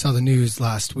know if you saw the news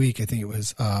last week. I think it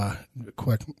was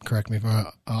correct me if I'm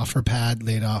wrong. OfferPad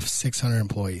laid off 600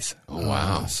 employees. Oh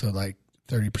wow! So like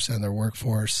 30% of their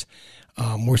workforce.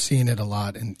 We're seeing it a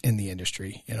lot in the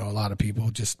industry. A lot of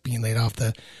people just being laid off.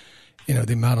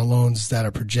 the amount of loans that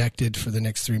are projected for the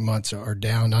next 3 months are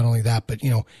down. Not only that, but,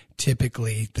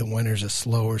 typically the winter's a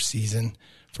slower season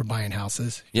for buying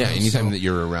houses. Yeah, anytime that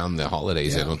you're around the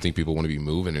holidays, I don't think people want to be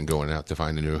moving and going out to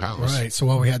find a new house. Right. So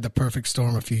while we had the perfect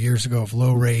storm a few years ago of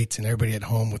low rates and everybody at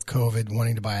home with COVID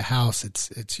wanting to buy a house,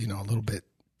 it's a little bit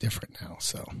different now.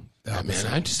 So,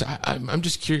 I'm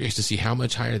just curious to see how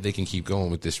much higher they can keep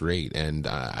going with this rate, and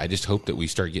I just hope that we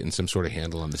start getting some sort of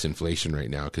handle on this inflation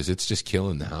right now, because it's just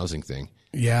killing the housing thing.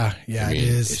 Yeah, it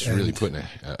is. It's really putting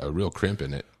a real crimp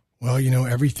in it. Well,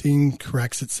 everything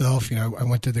corrects itself. I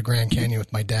went to the Grand Canyon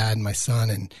with my dad and my son,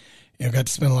 and got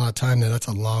to spend a lot of time there. That's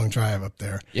a long drive up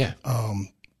there. Yeah.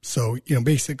 So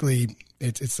basically,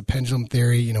 it's the pendulum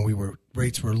theory.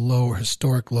 Rates were low,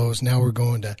 historic lows. Now we're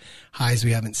going to highs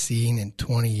we haven't seen in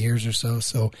 20 years or so.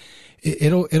 So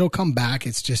it'll come back.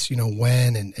 It's just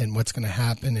when and what's going to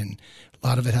happen, and a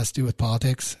lot of it has to do with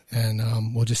politics.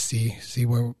 And we'll just see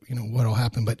where what'll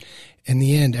happen. But in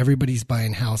the end, everybody's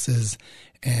buying houses,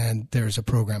 and there's a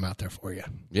program out there for you.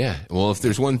 Yeah. Well, if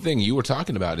there's one thing you were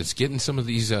talking about, it's getting some of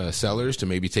these sellers to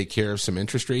maybe take care of some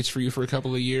interest rates for you for a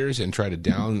couple of years and try to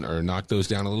down or knock those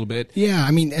down a little bit. Yeah.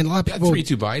 And a lot of people. That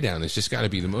 3-2 buy down has just got to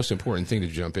be the most important thing to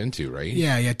jump into, right?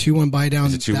 Yeah. 2-1 buy down.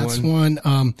 Is it 2-1? That's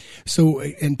one. So,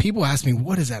 and people ask me,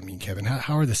 what does that mean, Kevin?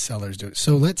 How are the sellers doing?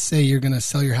 So let's say you're going to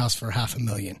sell your house for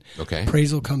 $500,000. Okay.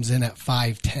 Appraisal comes in at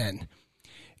 $510,000.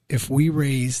 If we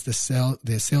raise the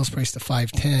sales price to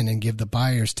 $510,000 and give the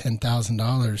buyers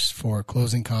 $10,000 for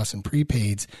closing costs and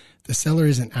prepaids, the seller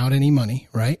isn't out any money,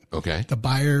 right? Okay. The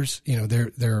buyers,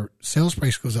 their sales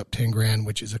price goes up $10,000,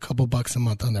 which is a couple bucks a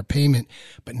month on their payment,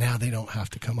 but now they don't have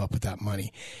to come up with that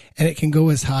money, and it can go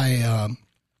as high.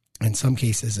 In some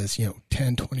cases, as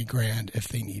 $10,000-$20,000 if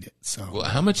they need it. So, well,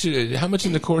 how much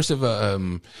in the course of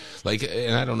and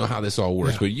I don't know how this all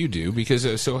works, but you do,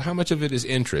 because so how much of it is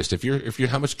interest? If you're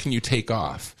how much can you take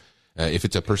off? If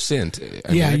it's a percent,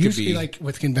 usually like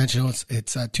with conventional,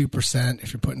 it's 2%.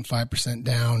 If you're putting 5%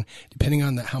 down, depending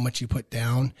on how much you put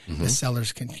down, the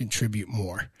sellers can contribute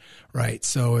more, right?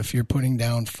 So if you're putting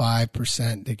down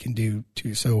 5%, they can do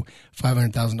so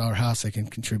 $500,000 house, they can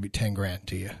contribute $10,000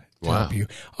 to you. Help you.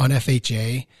 On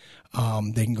FHA,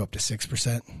 they can go up to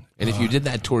 6%. And if you did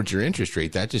that towards your interest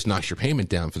rate, that just knocks your payment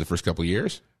down for the first couple of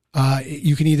years?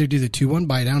 You can either do the 2-1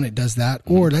 buy down, it does that,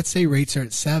 or let's say rates are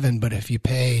at 7, but if you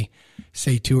pay,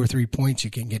 say, 2 or 3 points, you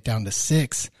can get down to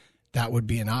 6. That would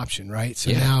be an option, right?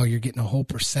 So now you're getting a whole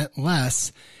percent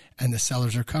less, and the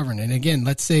sellers are covering. And again,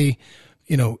 let's say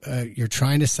you're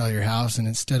trying to sell your house, and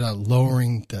instead of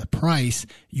lowering the price,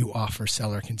 you offer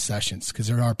seller concessions, because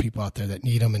there are people out there that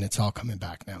need them, and it's all coming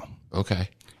back now. Okay.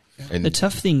 And the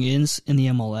tough thing is in the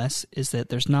MLS is that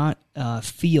there's not a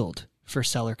field for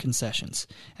seller concessions,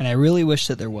 and I really wish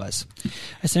that there was.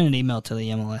 I sent an email to the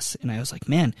MLS, and I was like,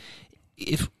 man,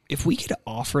 if we could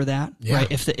offer that,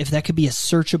 right? If that could be a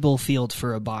searchable field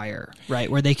for a buyer, right,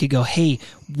 where they could go, hey,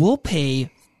 we'll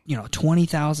pay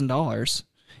 $20,000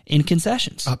 in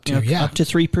concessions, up to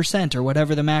 3% or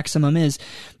whatever the maximum is,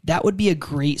 that would be a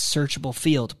great searchable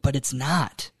field, but it's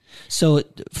not. So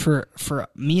for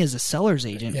me as a seller's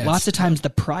agent, lots of times the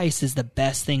price is the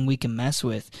best thing we can mess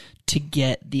with to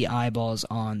get the eyeballs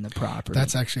on the property.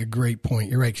 That's actually a great point.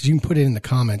 You're right, because you can put it in the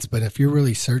comments, but if you're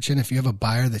really searching, if you have a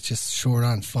buyer that's just short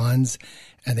on funds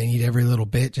and they need every little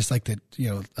bit, just like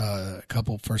a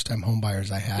couple first-time home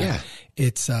buyers I had,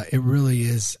 it really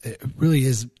is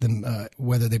the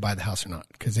whether they buy the house or not,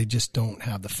 because they just don't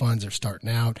have the funds. They're starting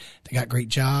out. They got great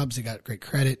jobs, they got great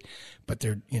credit, but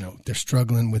they're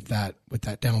struggling with that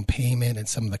down payment and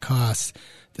some of the costs.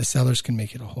 The sellers can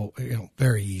make it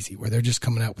very easy, where they're just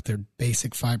coming out with their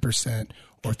basic 5%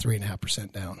 or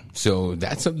 3.5% down. So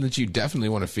that's something that you definitely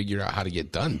want to figure out how to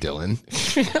get done, Dylan.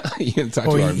 You got to talk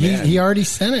to our man. He already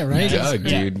sent it, right? Doug,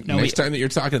 dude. Next time that you're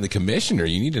talking to the commissioner,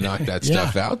 you need to knock that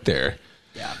stuff out there.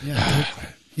 Yeah.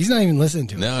 He's not even listening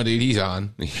to it. No, dude, he's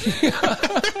on. Sounds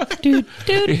like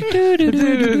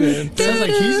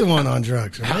he's the one on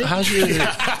drugs, right? How's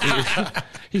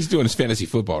he's doing his fantasy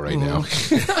football right now.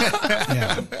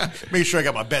 Make sure I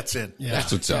got my bets in. Yeah.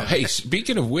 That's what's up. Hey,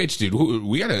 speaking of which, dude,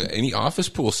 we got any office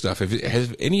pool stuff?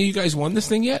 Has any of you guys won this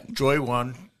thing yet? Joy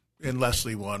won, and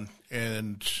Leslie won,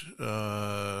 and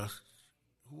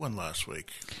who won last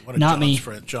week? Not me.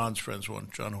 John's friends won.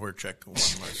 John Horchek won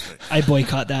last week. I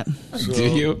boycott that. So,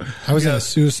 did you? I was in a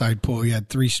suicide pool. You had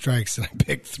 3 strikes, and I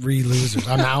picked 3 losers.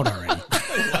 I'm out already.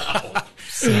 Wow.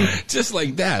 So, just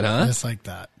like that, huh? Just like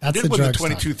that. That's the drug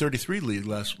 22-33 lead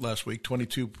last week.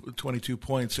 22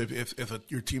 points. If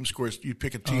your team scores, you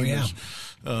pick a team.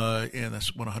 And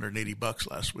that's won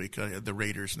 $180 last week. I had the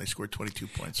Raiders, and they scored 22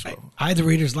 points. So I had the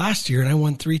Raiders last year, and I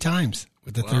won 3 times.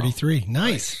 with the 33.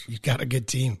 Nice. You've got a good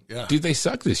team. Yeah. Dude, they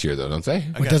suck this year, though, don't they?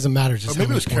 It doesn't matter. Or Just maybe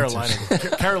how it was many points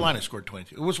Carolina. Carolina scored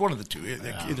 22. It was one of the two,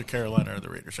 either Carolina or the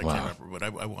Raiders. I can't remember, but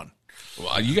I won.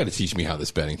 Well, you got to teach me how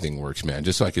this betting thing works, man,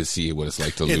 just so I can see what it's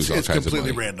like to lose all kinds of money. It's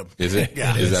completely random. Is it?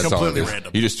 Yeah, Is it's that completely all it is?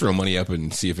 random. You just throw money up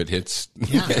and see if it hits?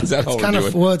 Yeah. Is that all it's we're kind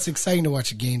doing? Well, it's exciting to watch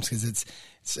the games because it's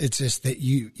just that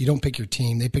you don't pick your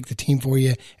team. They pick the team for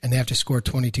you, and they have to score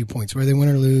 22 points. Whether they win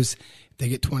or lose, if they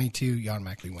get 22, you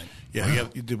automatically win. Yeah,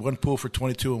 you did one pool for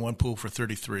 22 and one pool for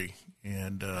 33.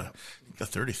 And the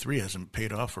 33 hasn't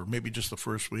paid off, or maybe just the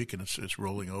first week, and it's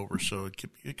rolling over. So it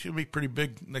could be pretty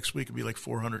big next week. It'd be like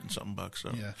 400 and something bucks.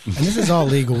 So. Yeah, and this is all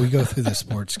legal. We go through the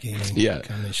sports gaming. Yeah,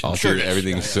 commission. all through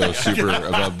everything's so super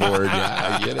above board.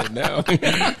 Yeah, I get it now.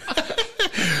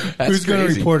 Who's going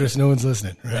to report us? No one's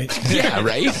listening, right? Yeah,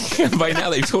 right? By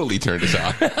now, they've totally turned us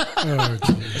off.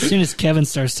 As soon as Kevin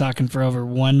starts talking for over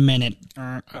 1 minute.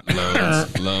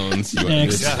 Loans.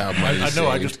 Next. This is how money's I know.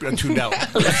 I saved. just tuned out.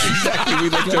 Exactly. We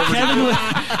looked over.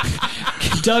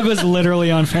 Doug was literally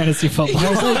on fantasy football. I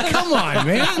was like, come on,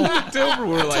 man.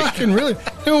 We're like, Fucking really.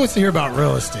 No one wants to hear about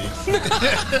real estate.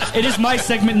 It is my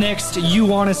segment next. You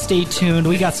want to stay tuned.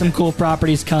 We got some cool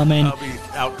properties coming. I'll be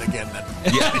out again then.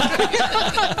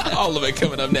 yeah. All of it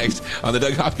coming up next on the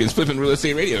Doug Hopkins Flippin' Real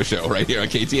Estate Radio Show right here on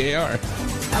KTAR.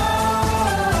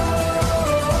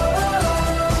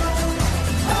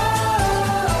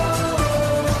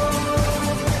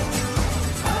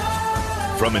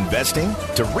 From investing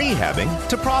to rehabbing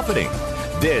to profiting,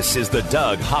 this is the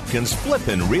Doug Hopkins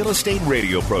Flippin' Real Estate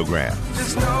Radio Program.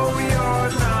 Just know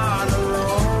you're not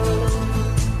alone,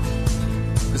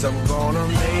 'cause I'm gonna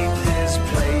make this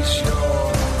place your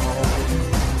home.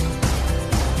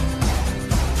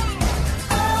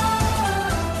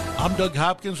 I'm Doug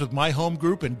Hopkins with My Home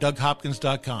Group and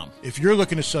DougHopkins.com. If you're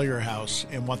looking to sell your house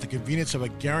and want the convenience of a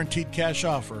guaranteed cash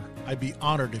offer, I'd be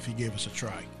honored if you gave us a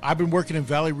try. I've been working in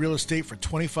Valley real estate for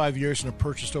 25 years and have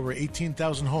purchased over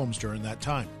 18,000 homes during that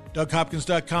time.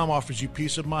 DougHopkins.com offers you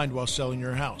peace of mind while selling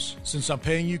your house. Since I'm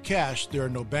paying you cash, there are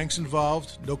no banks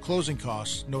involved, no closing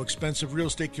costs, no expensive real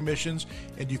estate commissions,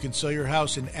 and you can sell your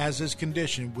house in as-is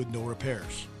condition with no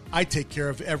repairs. I take care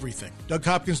of everything.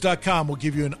 DougHopkins.com will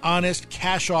give you an honest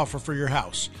cash offer for your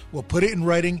house. We'll put it in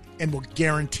writing and we'll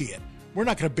guarantee it. We're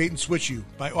not going to bait and switch you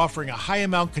by offering a high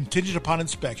amount contingent upon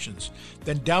inspections.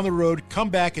 Then down the road, come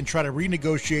back and try to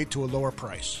renegotiate to a lower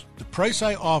price. The price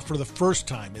I offer the first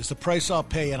time is the price I'll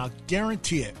pay, and I'll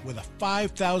guarantee it with a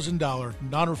 $5,000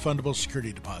 non-refundable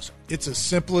security deposit. It's as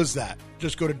simple as that.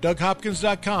 Just go to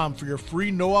DougHopkins.com for your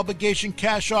free no-obligation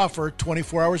cash offer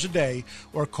 24 hours a day,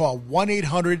 or call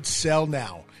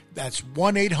 1-800-SELL-NOW. That's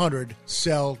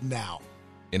 1-800-SELL-NOW.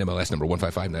 NMLS number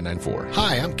 155994.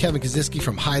 Hi, I'm Kevin Kosisky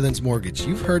from Highlands Mortgage.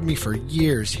 You've heard me for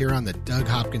years here on the Doug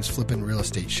Hopkins Flippin' Real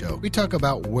Estate Show. We talk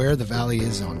about where the valley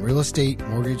is on real estate,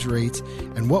 mortgage rates,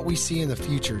 and what we see in the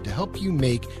future to help you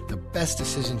make the best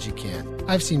decisions you can.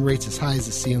 I've seen rates as high as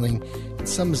the ceiling and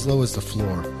some as low as the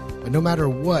floor. But no matter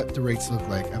what the rates look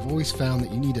like, I've always found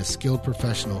that you need a skilled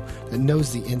professional that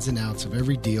knows the ins and outs of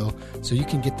every deal so you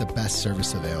can get the best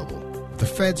service available. The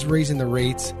Fed's raising the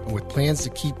rates, and with plans to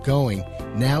keep going,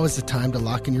 now is the time to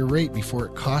lock in your rate before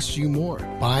it costs you more.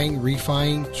 Buying,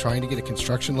 refining, trying to get a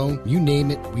construction loan, you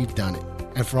name it, we've done it.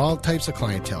 And for all types of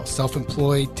clientele,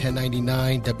 self-employed,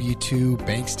 1099, W-2,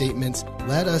 bank statements,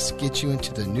 let us get you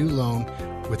into the new loan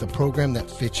with a program that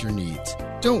fits your needs.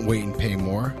 Don't wait and pay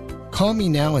more. Call me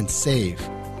now and save.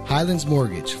 Highlands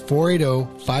Mortgage,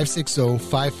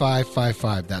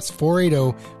 480-560-5555. That's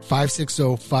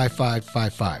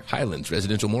 480-560-5555. Highlands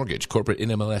Residential Mortgage, corporate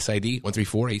NMLS ID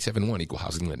 134871, equal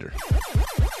housing lender.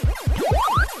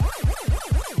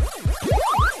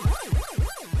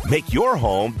 Make your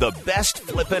home the best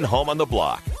flippin' home on the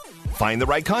block. Find the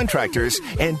right contractors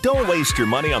and don't waste your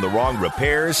money on the wrong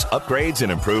repairs, upgrades,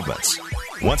 and improvements.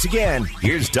 Once again,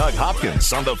 here's Doug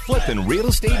Hopkins on the Flippin' Real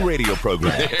Estate Radio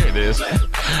Program. There it is.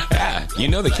 Yeah, you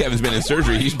know that Kevin's been in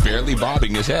surgery. He's barely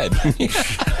bobbing his head. Oh,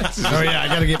 yeah, I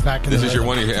got to get back in This the is your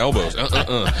one of your elbows.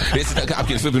 This is Doug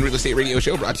Hopkins Flippin' Real Estate Radio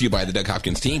Show, brought to you by the Doug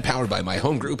Hopkins team, powered by My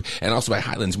Home Group, and also by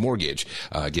Highlands Mortgage.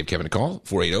 Give Kevin a call,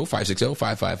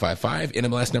 480-560-5555,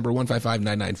 NMLS number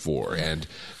 155994. And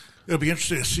It'll be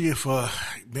interesting to see if, what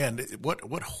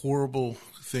horrible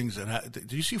things that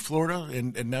did you see Florida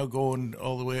and now going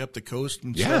all the way up the coast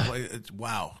and stuff?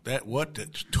 Wow,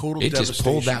 total it devastation. just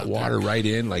pulled that water right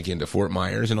in, like into Fort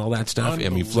Myers and all that stuff. I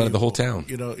mean, flooded the whole town.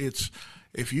 You know, it's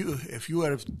if you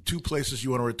have two places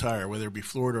you want to retire, whether it be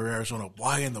Florida or Arizona,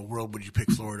 why in the world would you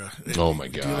pick Florida? Oh my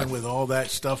God! Dealing with all that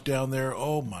stuff down there.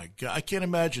 Oh my God, I can't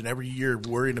imagine every year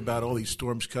worrying about all these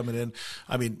storms coming in.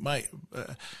 I mean,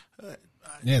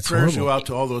 Yeah, it's prayers horrible. go out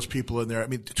to all those people in there. I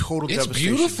mean, total It's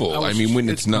devastation. beautiful. I mean, when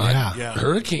it's not Yeah.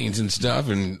 hurricanes and stuff,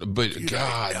 but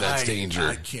God, that's danger.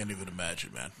 I can't even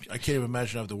imagine, man. I can't even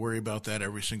imagine I have to worry about that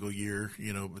every single year,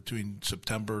 between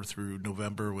September through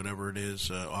November, whatever it is,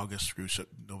 August through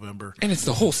November. And it's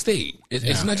the whole state.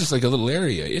 It's not just like a little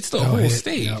area. It's the whole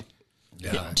state. Yep.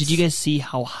 Yeah. Did you guys see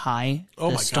how high Oh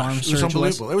the my storm gosh, it was surge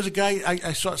unbelievable. There was a guy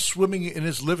I saw swimming in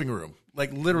his living room,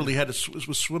 like literally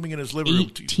was swimming in his living room.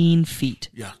 18 feet.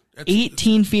 Yeah.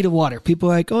 18 feet of water. People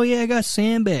are like, oh, yeah, I got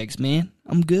sandbags, man.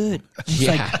 I'm good. It's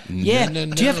Yeah. like, No, yeah. no,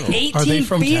 Do you have no. 18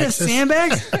 from feet Texas? of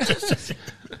sandbags?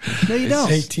 No, you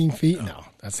don't. 18 feet? No.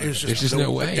 That's It was like There's just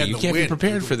no way. and You the can't be wind,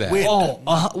 prepared for that. wind.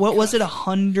 Oh, what was it?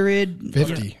 100?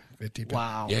 50. 50.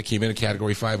 Wow. Yeah, it came in a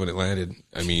Category 5 when it landed.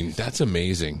 I mean, that's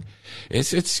amazing. It's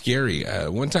scary.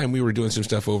 One time we were doing some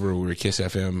stuff over, we were Kiss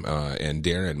FM, and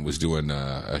Darren was doing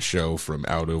a show from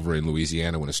out over in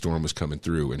Louisiana when a storm was coming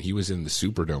through, and he was in the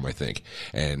Superdome, I think,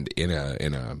 and in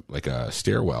a like a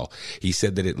stairwell. He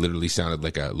said that it literally sounded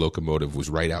like a locomotive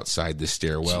was right outside the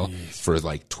stairwell for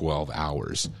like 12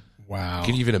 hours. Wow.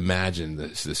 Can you even imagine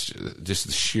this just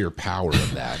the sheer power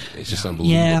of that? It's just Yeah,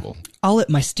 unbelievable. I'll let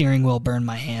my steering wheel burn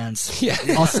my hands. Yeah.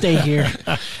 I'll stay here.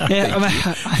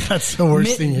 That's the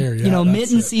worst thing here. Yeah, that's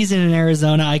mitten it. season in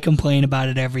Arizona, I complain about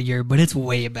it every year, but it's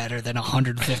way better than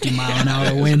 150 mile an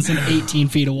hour winds and 18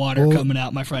 feet of water coming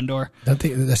out my front door. Don't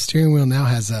think the steering wheel now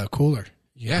has a cooler.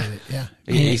 Yeah. Yeah.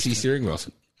 AC steering wheels.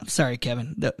 I'm sorry,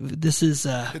 Kevin. This is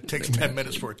It takes 10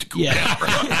 minutes for it to cool yeah. down.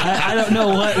 I don't know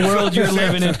what world you're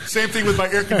living in. Same thing with my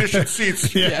air-conditioned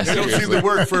seats. They don't seem to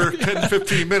work for 10,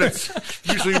 15 minutes.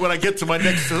 Usually when I get to my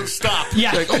next stop.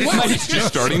 Yeah. Like, oh, wow, it's just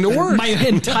starting to work. My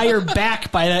entire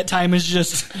back by that time is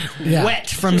just wet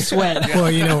from sweat. Well,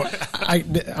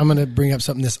 I'm going to bring up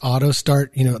something. This auto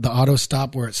start, the auto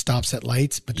stop where it stops at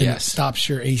lights, but then it stops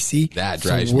your AC. That It's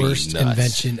drives the me worst nuts.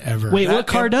 invention ever. Wait, what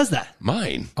car does that?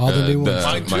 Mine. All the new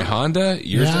ones. My Honda,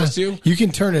 yours does too? You can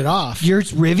turn it off.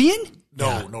 Yours Rivian?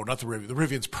 No, not the Rivian. The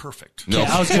Rivian's perfect. No.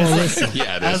 Yeah, I was gonna say.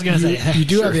 Yeah, it I is. was gonna say. You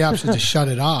do have the option to shut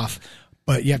it off,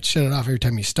 but you have to shut it off every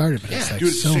time you start it. But it's like Dude,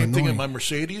 it's so the same annoying. thing in my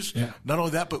Mercedes. Yeah. Not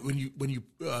only that, but when you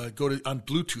go to on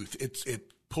Bluetooth,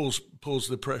 it pulls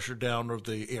the pressure down of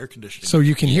the air conditioning. So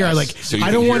you can hear. Yes. Like So you I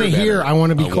can don't want to hear hear. better. I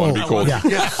want to be I cold. wanna be cold. Yeah.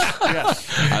 yes.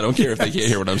 I don't care if they can't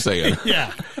hear what I'm saying.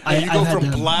 Yeah. And you go I've had from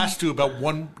them. blast to about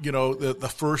one,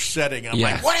 the first setting. I'm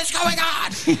Yeah. like, what is going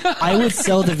on? I would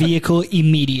sell the vehicle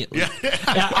immediately.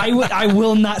 Yeah, I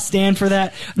will not stand for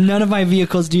that. None of my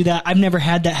vehicles do that. I've never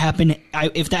had that happen.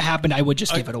 If that happened, I would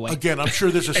just give it away. Again, I'm sure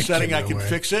there's a setting I it can away.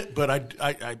 fix it, but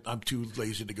I'm too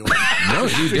lazy to go. No,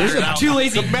 dude, there's a Too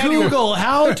lazy. Google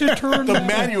how to turn The that.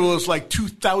 manual is like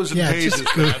 2,000 Yeah, pages.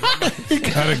 just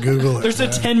gotta Google it. There's a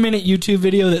 10-minute YouTube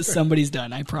video that somebody's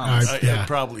done. I promise. Yeah.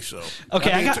 Probably so.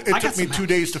 Okay, I mean, I it got took me some 2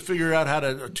 days to figure out how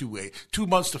to, or 2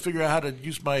 months to figure out how to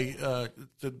use my,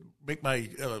 to make my,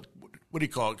 what do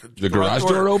you call it? The garage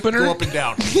door opener? Go up and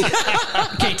down.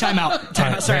 Okay, time out.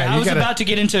 Sorry, yeah, I you was gotta- about to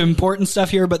get into important stuff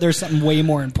here, but there's something way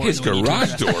more important. His that we need to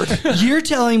garage address. door. You're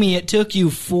telling me it took you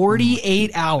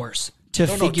 48 hours to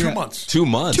No, figure 2 out. months. 2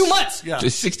 months. 2 months? Yeah.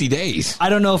 Just 60 days. I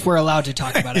don't know if we're allowed to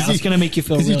talk about it. I was going to make you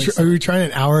feel really Are you trying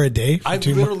an hour a day? For I 2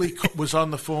 months? literally was on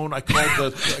the phone. I called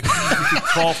you could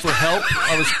call for help.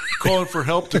 I was calling for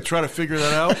help to try to figure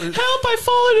that out. Help! I've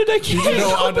fallen and I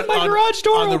can't open my garage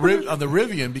door. on the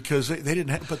Rivian because they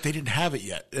didn't have it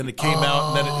yet, and it came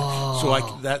out, and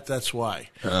then that's why.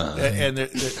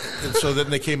 And so then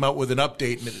they came out with an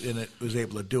update, and it was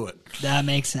able to do it. That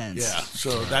makes sense. Yeah,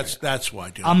 so that's why.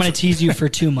 Dude. I'm going to tease you for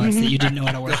 2 months that you didn't know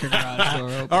how to work your garage door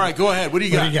open. All right, go ahead. What do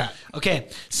you got? What do you got? Okay,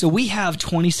 so we have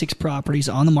 26 properties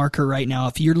on the market right now.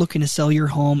 If you're looking to sell your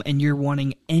home and you're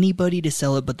wanting anybody to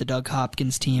sell it but the Doug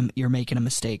Hopkins team, you're making a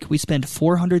mistake. We spend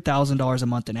 $400,000 a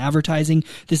month in advertising.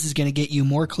 This is going to get you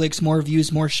more clicks, more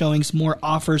views, more showings, more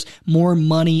offers, more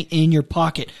money in your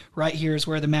pocket. Right here is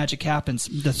where the magic happens.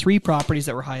 The 3 properties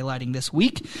that we're highlighting this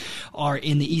week are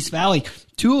in the East Valley.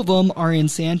 2 of them are in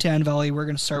Santan Valley. We're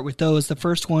going to start with those. The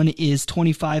first one is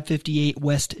 2558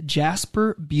 West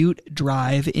Jasper Butte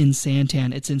Drive in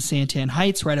Santan. It's in Santan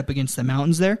Heights, right up against the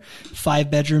mountains there. 5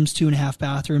 bedrooms, 2.5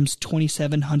 bathrooms,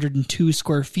 2,702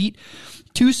 square feet,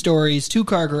 2 stories,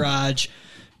 2-car garage,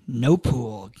 no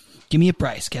pool. Give me a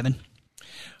price, Kevin.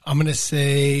 I'm going to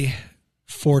say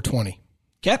 420.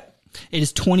 Okay. It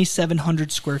is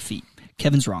 2,700 square feet.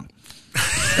 Kevin's wrong.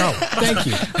 Oh, thank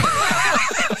you.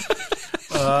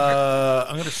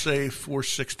 I'm going to say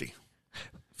 460.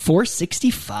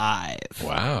 $465.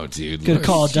 Wow, dude. Good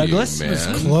call, Look at you, Douglas. man. It's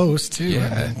close too. Yeah.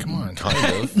 Man. Come on.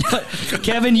 Kind of.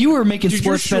 Kevin, you were making Dude,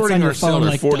 you're sports bets shorting on your our phone seller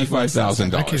like Douglas.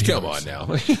 $45,000. Come on now.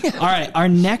 All right, our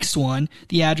next one,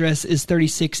 the address is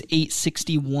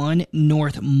 36861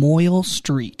 North Moyle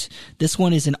Street. This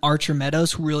one is in Archer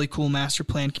Meadows, really cool master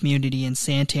plan community in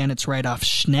Santan. It's right off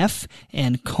Schneff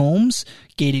and Combs.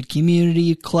 Gated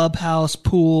community, clubhouse,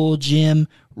 pool, gym.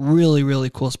 Really, really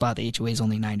cool spot. The HOA is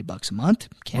only $90 a month.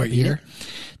 Can't What beat year?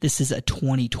 it. This is a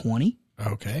 2020,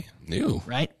 Okay. New.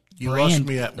 right? You lost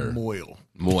me at Moyle.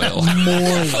 Moyle. Moyle.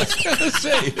 I was going to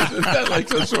say, isn't that like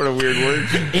some sort of weird word?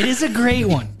 It is a great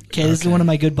one. Okay, this is one of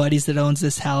my good buddies that owns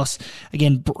this house.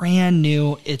 Again, brand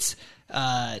new. It's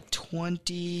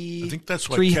 20. I think that's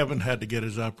why Kevin had to get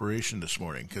his operation this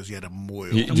morning, because he had a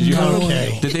moil. Did you have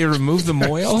Okay. Did they remove the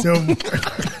moil? So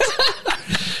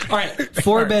All right,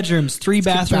 4 bedrooms, 3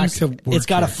 bathrooms. back to work It's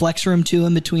got a here. flex room too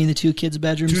in between the 2 kids'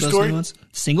 bedrooms. Those Two-story? new ones.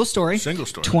 Single story. Single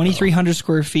story. 2,300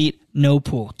 square feet, no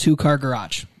pool, 2-car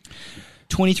garage.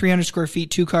 2,300 square feet,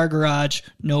 2-car garage,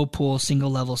 no pool,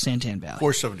 single level, Santan Valley.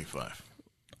 475.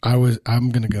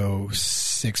 I'm gonna go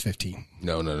 615.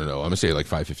 No. I'm going to say like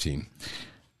 515.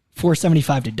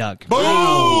 475 to Doug. Boom!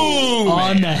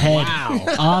 On the head.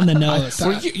 On the nose.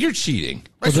 Well, you're cheating.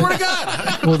 I swear to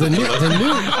God. Well, the new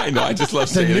I know. I just love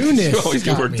saying it. newness You always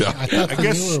get got worked me. up. I thought I the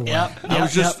guess newer one.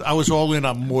 Yep. I was all in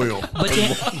on moil. But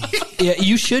yeah,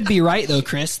 you should be right though,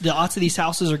 Chris. Lots of these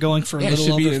houses are going for a Yeah, it little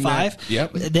should be over in 5. that.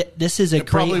 Yep. This is a It great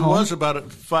probably home. was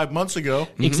about 5 months ago.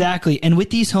 Exactly. And with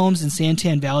these homes in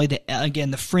Santan Valley, again,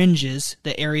 the fringes,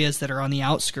 the areas that are on the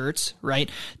outskirts,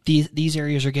 right? These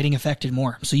areas are getting affected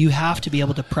more. So you have to be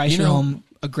able to price your home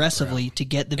aggressively to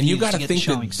get the And views, you got to to get the think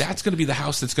that showings. that's going to be the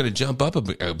house that's going to jump up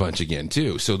a bunch again,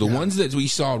 too. So the ones that we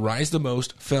saw rise the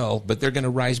most fell, but they're going to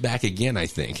rise back again, I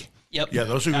think. Yep. Yeah,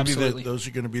 those are going to Absolutely. be those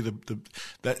are going to be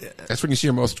That's when you see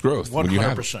your most growth. when you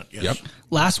have it. 100%. Yes. Yep.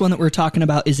 Last one that we're talking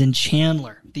about is in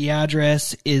Chandler. The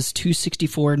address is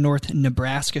 264 North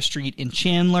Nebraska Street in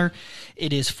Chandler.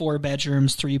 It is 4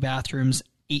 bedrooms, 3 bathrooms,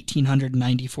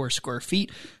 1,894 square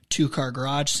feet, 2-car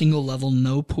garage, single level,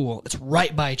 no pool. It's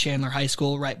right by Chandler High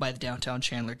School, right by the downtown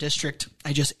Chandler district.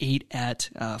 I just ate at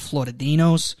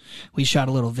Florentino's. We shot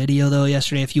a little video though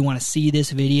yesterday. If you want to see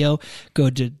this video, go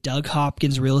to Doug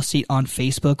Hopkins Real Estate on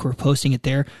Facebook. We're posting it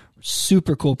there.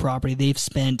 Super cool property. They've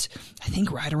spent, I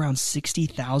think, right around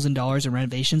 $60,000 in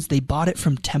renovations. They bought it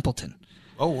from Templeton.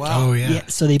 Oh wow! Oh yeah.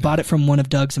 So they bought it from one of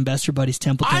Doug's investor buddies,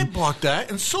 Templeton. I bought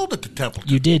that and sold it to Templeton.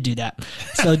 You did do that.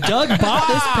 So Doug bought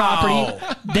this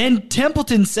property. Then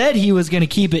Templeton said he was going to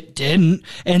keep it, didn't,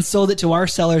 and sold it to our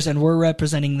sellers, and we're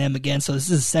representing them again. So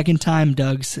this is the second time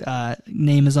Doug's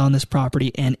name is on this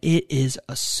property, and it is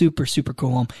a super, super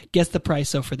cool home. Guess the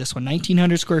price, though, for this one.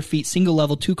 1,900 square feet, single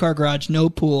level, 2-car garage, no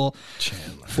pool.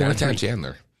 Downtown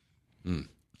Chandler.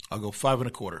 I'll go 5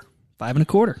 1/4. 5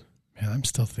 1/4. Man, I'm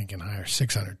still thinking higher.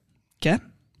 600. Okay.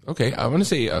 Okay, I want to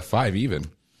say 5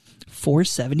 even.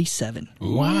 477.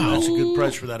 Wow. That's a good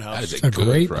price for that house. That is a a good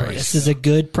great price. price. This is a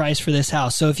good price for this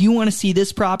house. So if you want to see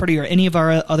this property or any of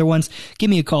our other ones, give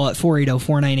me a call at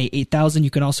 480-498-8000.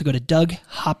 You can also go to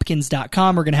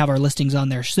DougHopkins.com. We're going to have our listings on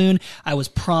there soon. I was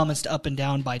promised up and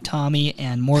down by Tommy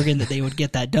and Morgan that they would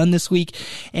get that done this week.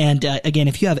 And again,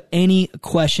 if you have any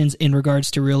questions in regards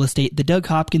to real estate, the Doug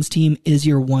Hopkins team is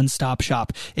your one-stop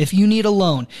shop. If you need a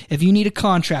loan, if you need a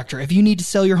contractor, if you need to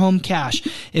sell your home cash,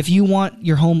 if you want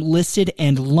your home listed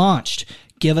and launched,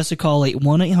 give us a call at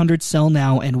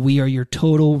 1-800-SELL-NOW, and we are your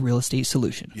total real estate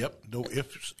solution. Yep. No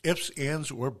ifs, ands,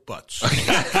 or buts.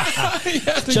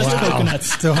 Just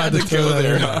coconuts. Still had to throw that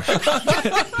there. in.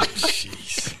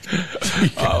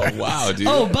 Oh, wow, dude.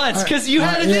 Oh, butts, because you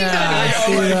had a thing Yeah, I that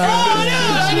see night. that. Oh, no,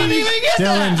 I didn't even get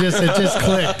Dylan it just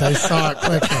clicked. I saw it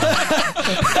clicking.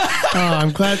 Oh,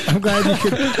 I'm glad you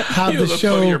could have You know, the the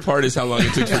show. funnier part is how long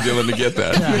it took for Dylan to get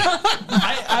that.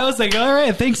 I was like, all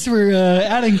right, thanks for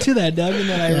adding to that, Doug, and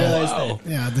then I realized that.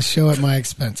 Yeah, the show at my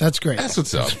expense. That's great. That's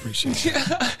what's up. Appreciate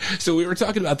it. So we were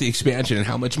talking about the expansion and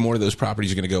how much more of those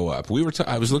properties are going to go up.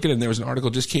 I was looking, and there was an article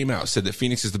just came out said that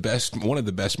Phoenix is one of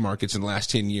the best markets in the last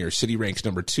 10 years. City ranks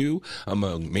number 2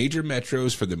 among major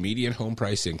metros for the median home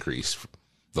price increase.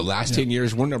 The last 10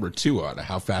 years, we're number 2 on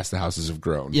how fast the houses have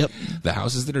grown. Yep. The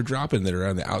houses that are dropping that are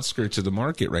on the outskirts of the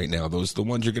market right now, those are the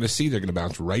ones you're going to see. They're going to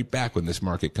bounce right back when this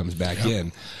market comes back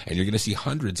in. And you're going to see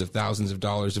hundreds of thousands of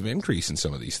dollars of increase in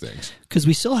some of these things. Because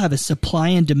we still have a supply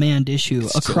and demand issue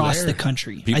It's still across there. the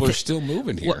country. People are still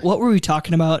moving here. What were we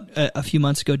talking about a few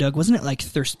months ago, Doug? Wasn't it like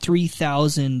there's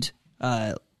 3,000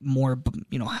 more,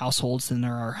 households than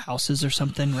there are houses or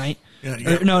something, right? Yeah.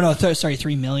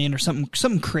 3 million or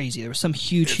something crazy. There was some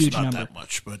huge It's not number. that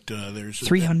much, but there's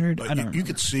 300. I don't know. You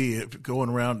could see it going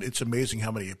around. It's amazing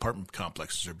how many apartment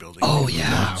complexes are building. Oh,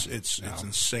 yeah. It's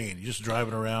insane. You're just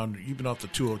driving around, even off the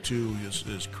 202.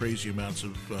 There's crazy amounts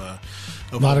of a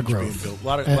lot of homes being growth, built. A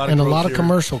lot of and a growth lot of here.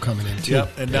 commercial coming in too.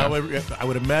 Yep, and now I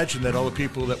would imagine that all the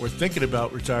people that were thinking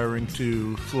about retiring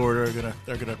to Florida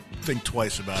are gonna think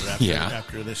twice about it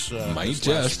after this,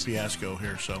 last fiasco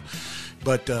here. So,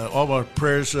 but all of our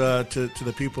prayers to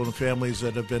the people and the families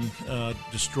that have been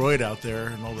destroyed out there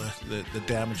and all the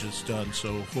damage that's done.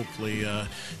 So hopefully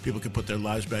people can put their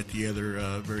lives back together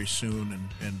very soon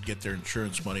and get their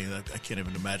insurance money. I can't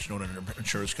even imagine owning an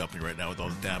insurance company right now with all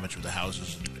the damage with the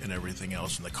houses and everything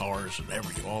else and the cars and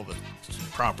everything, all the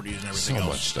properties and everything else. So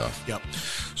much stuff. Yep.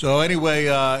 So anyway,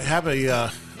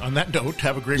 on that note,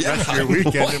 have a great rest of your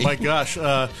weekend. And my gosh,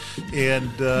 and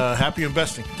happy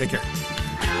investing. Take care.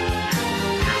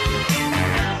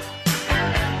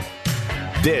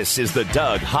 This is the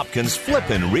Doug Hopkins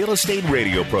Flippin' Real Estate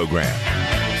Radio Program.